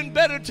 You've been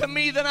better to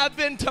me than I've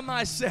been to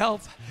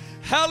myself.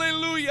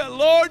 Hallelujah.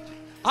 Lord,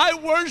 I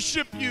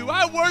worship you.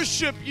 I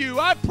worship you.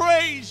 I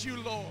praise you,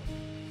 Lord.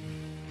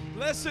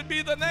 Blessed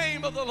be the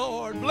name of the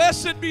Lord.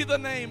 Blessed be the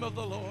name of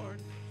the Lord.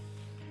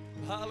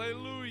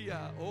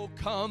 Hallelujah. Oh,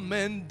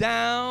 coming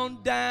down,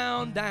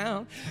 down,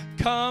 down.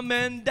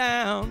 Coming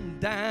down,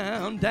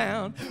 down,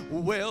 down.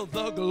 Well,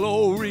 the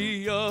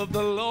glory of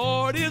the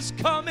Lord is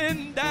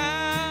coming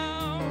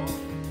down.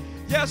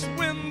 Yes,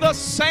 when the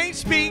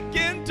saints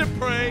begin to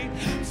pray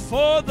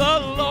for the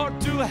Lord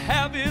to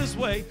have His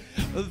way,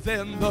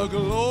 then the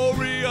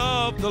glory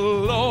of the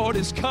Lord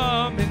is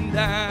coming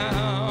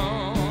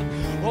down.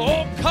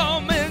 Oh,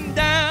 coming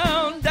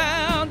down,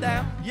 down,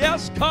 down.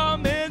 Yes,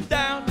 coming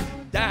down,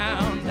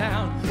 down,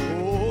 down.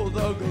 Oh,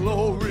 the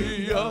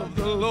glory of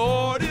the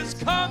Lord is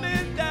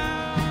coming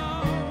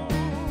down.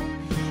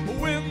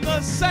 When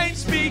the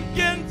saints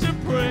begin to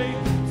pray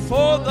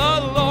for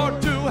the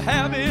Lord to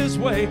have His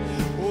way,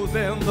 oh,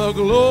 then the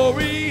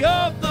glory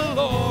of the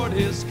Lord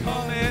is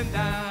coming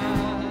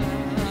down.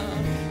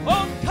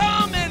 Oh,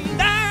 coming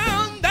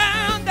down,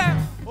 down,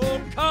 down.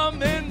 Oh,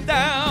 coming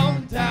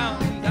down,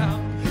 down,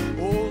 down.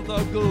 Oh,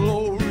 the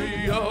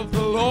glory of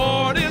the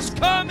Lord is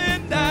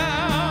coming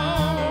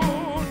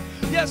down.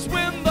 Yes,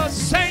 when the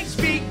saints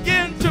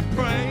begin to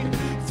pray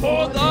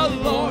for the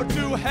Lord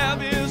to have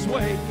His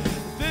way,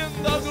 then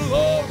the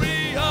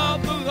glory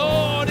of the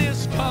Lord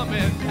is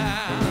coming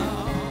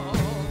down.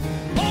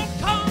 Oh,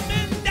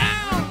 coming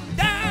down,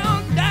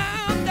 down,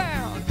 down,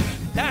 down,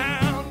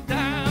 down,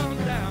 down,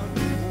 down.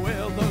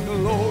 Well, the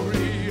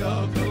glory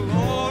of the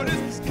Lord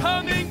is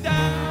coming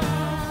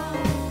down.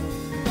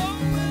 Oh,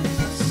 when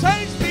the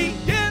saints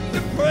begin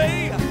to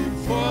pray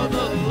for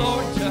the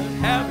Lord to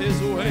have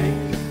His way,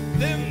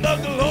 then the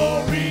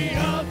glory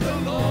of the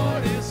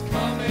Lord is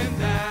coming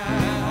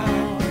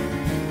down.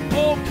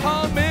 Oh,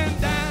 coming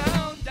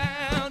down,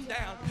 down,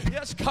 down.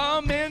 Yes,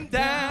 coming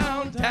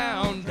down,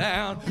 down,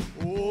 down.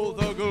 Oh,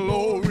 the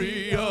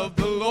glory of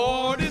the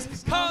Lord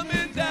is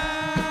coming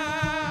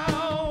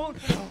down.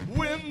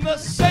 When the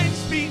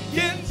saints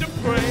begin to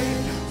pray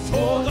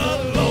for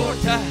the Lord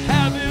to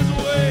have His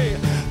way,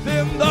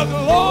 then the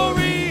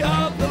glory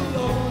of the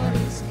Lord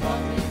is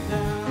coming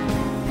down.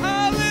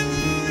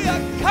 Hallelujah,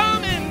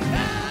 coming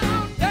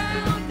down,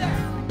 down,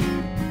 down.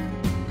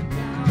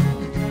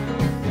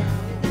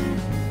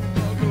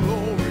 The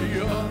glory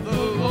of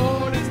the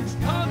Lord is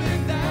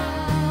coming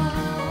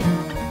down.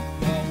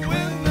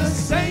 When the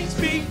saints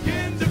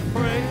begin to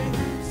pray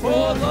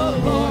for the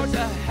Lord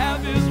to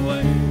have His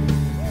way,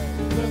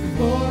 the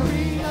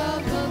glory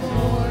of the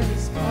Lord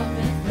is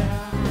coming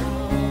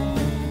down.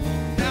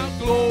 Now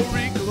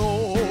glory,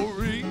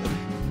 glory,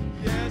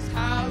 yes,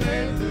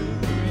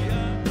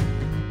 hallelujah.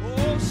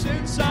 Oh,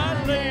 since I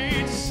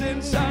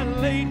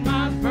laid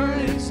my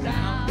burdens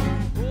down.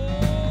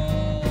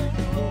 Oh,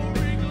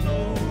 glory,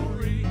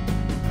 glory,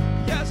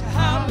 yes,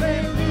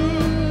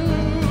 hallelujah.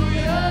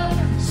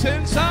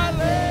 Since I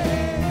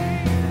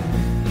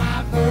laid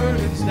my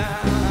burdens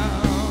down.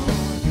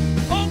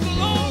 Oh,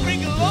 glory,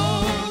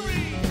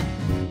 glory,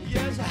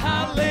 yes,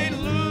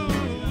 hallelujah.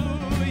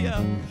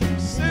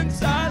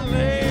 Since I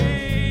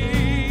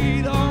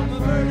laid all my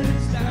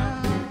burdens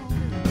down.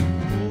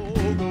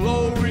 Oh,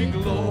 glory,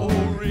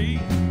 glory,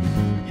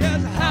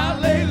 yes,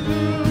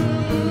 hallelujah.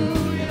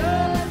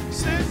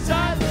 Since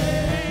I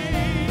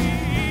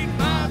laid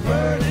my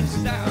burdens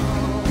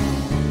down.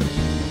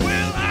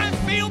 Well, I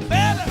feel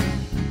better.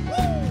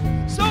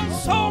 Woo!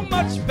 So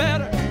much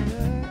better.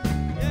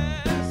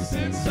 Yeah.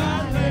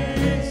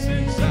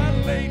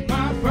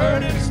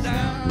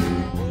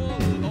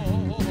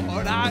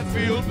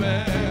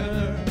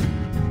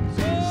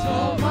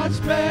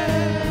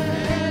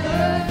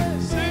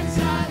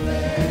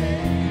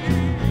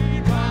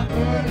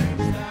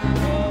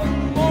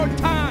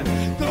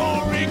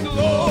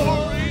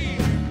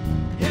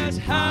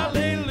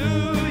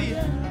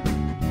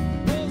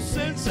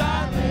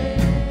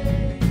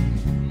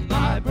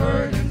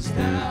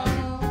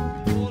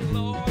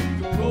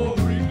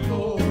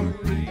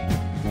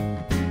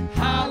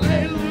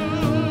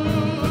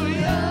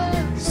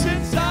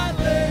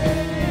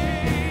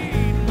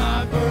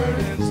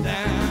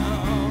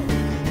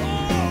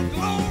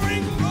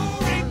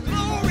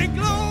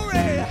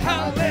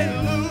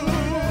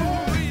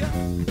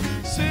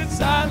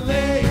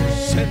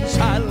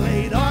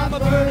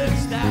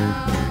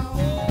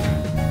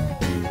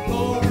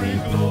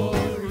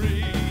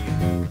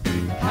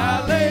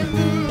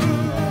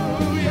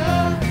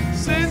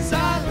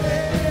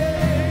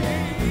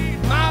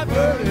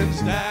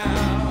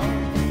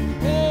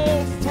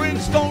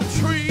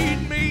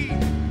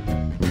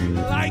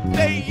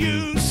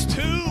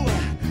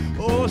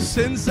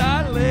 since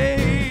I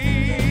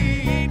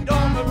laid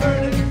all my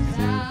burdens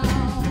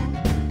down.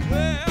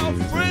 Well,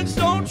 friends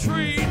don't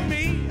treat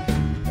me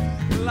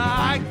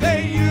like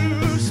they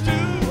used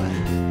to.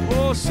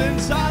 Oh,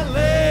 since I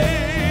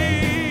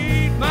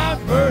laid my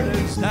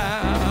burdens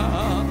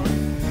down.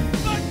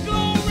 But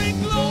glory,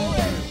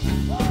 glory,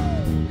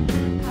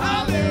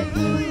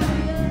 hallelujah.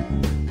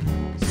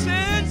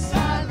 Since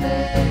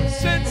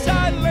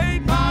I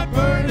laid my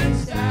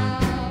burdens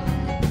down.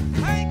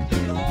 Thank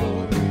you,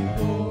 Lord.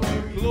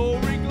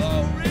 Glory,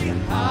 glory,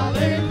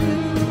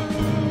 hallelujah.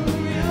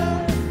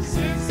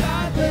 Since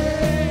I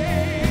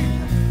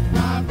laid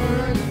my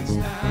burdens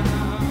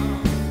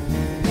down.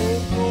 Oh,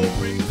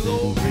 glory,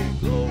 glory,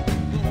 glory,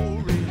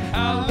 glory,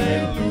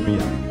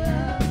 hallelujah.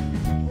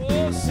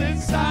 Oh,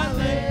 since I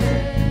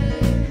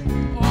laid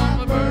all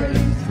my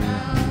burdens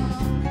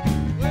down.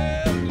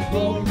 Well,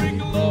 glory,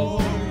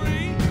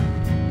 glory,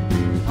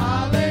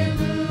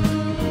 hallelujah.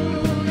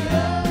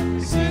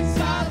 Since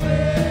I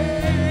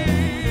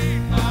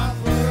laid my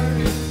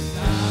burdens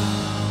down.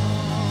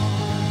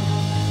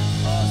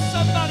 Oh,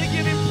 somebody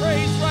give him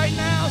praise right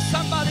now.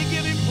 Somebody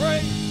give him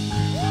praise.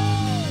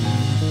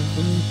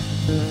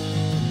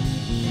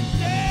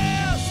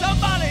 Yeah,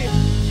 somebody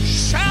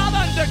shout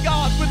unto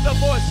God with the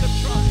voice of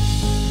triumph.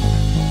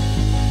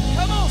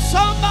 Come on,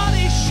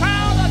 somebody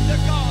shout unto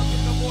God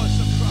with the voice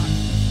of triumph.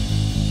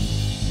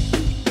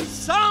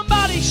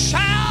 Somebody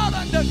shout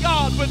unto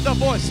God with the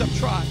voice of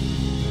triumph.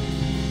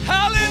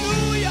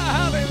 Hallelujah,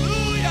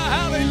 hallelujah,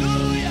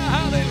 hallelujah,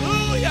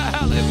 hallelujah,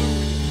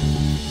 hallelujah.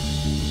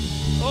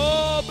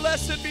 Oh,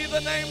 blessed be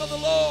the name of the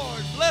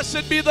Lord.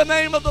 Blessed be the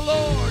name of the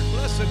Lord.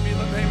 Blessed be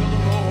the name of the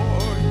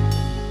Lord.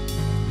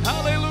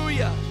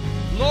 Hallelujah.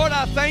 Lord,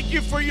 I thank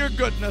you for your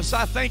goodness.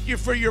 I thank you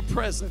for your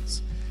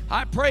presence.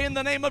 I pray in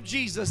the name of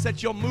Jesus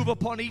that you'll move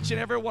upon each and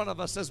every one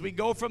of us as we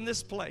go from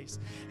this place.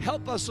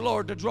 Help us,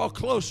 Lord, to draw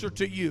closer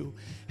to you.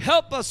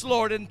 Help us,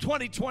 Lord, in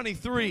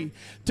 2023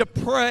 to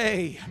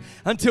pray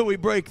until we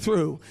break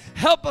through.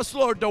 Help us,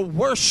 Lord, to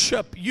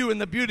worship you in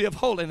the beauty of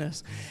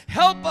holiness.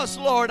 Help us,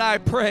 Lord, I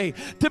pray,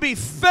 to be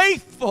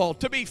faithful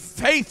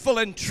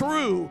and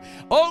true.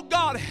 Oh,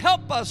 God,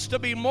 help us to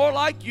be more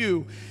like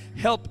you.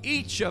 Help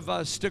each of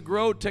us to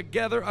grow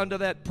together under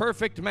that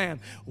perfect man,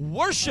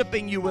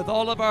 worshiping you with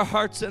all of our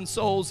hearts and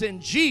souls. In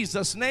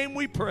Jesus' name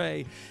we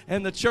pray.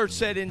 And the church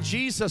said, in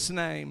Jesus'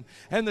 name.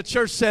 And the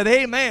church said,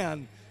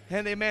 amen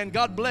and amen.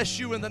 God bless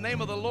you in the name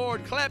of the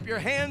Lord. Clap your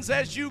hands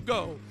as you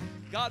go.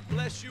 God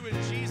bless you in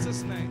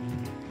Jesus' name.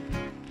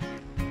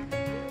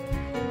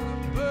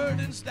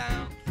 Burdens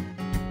down.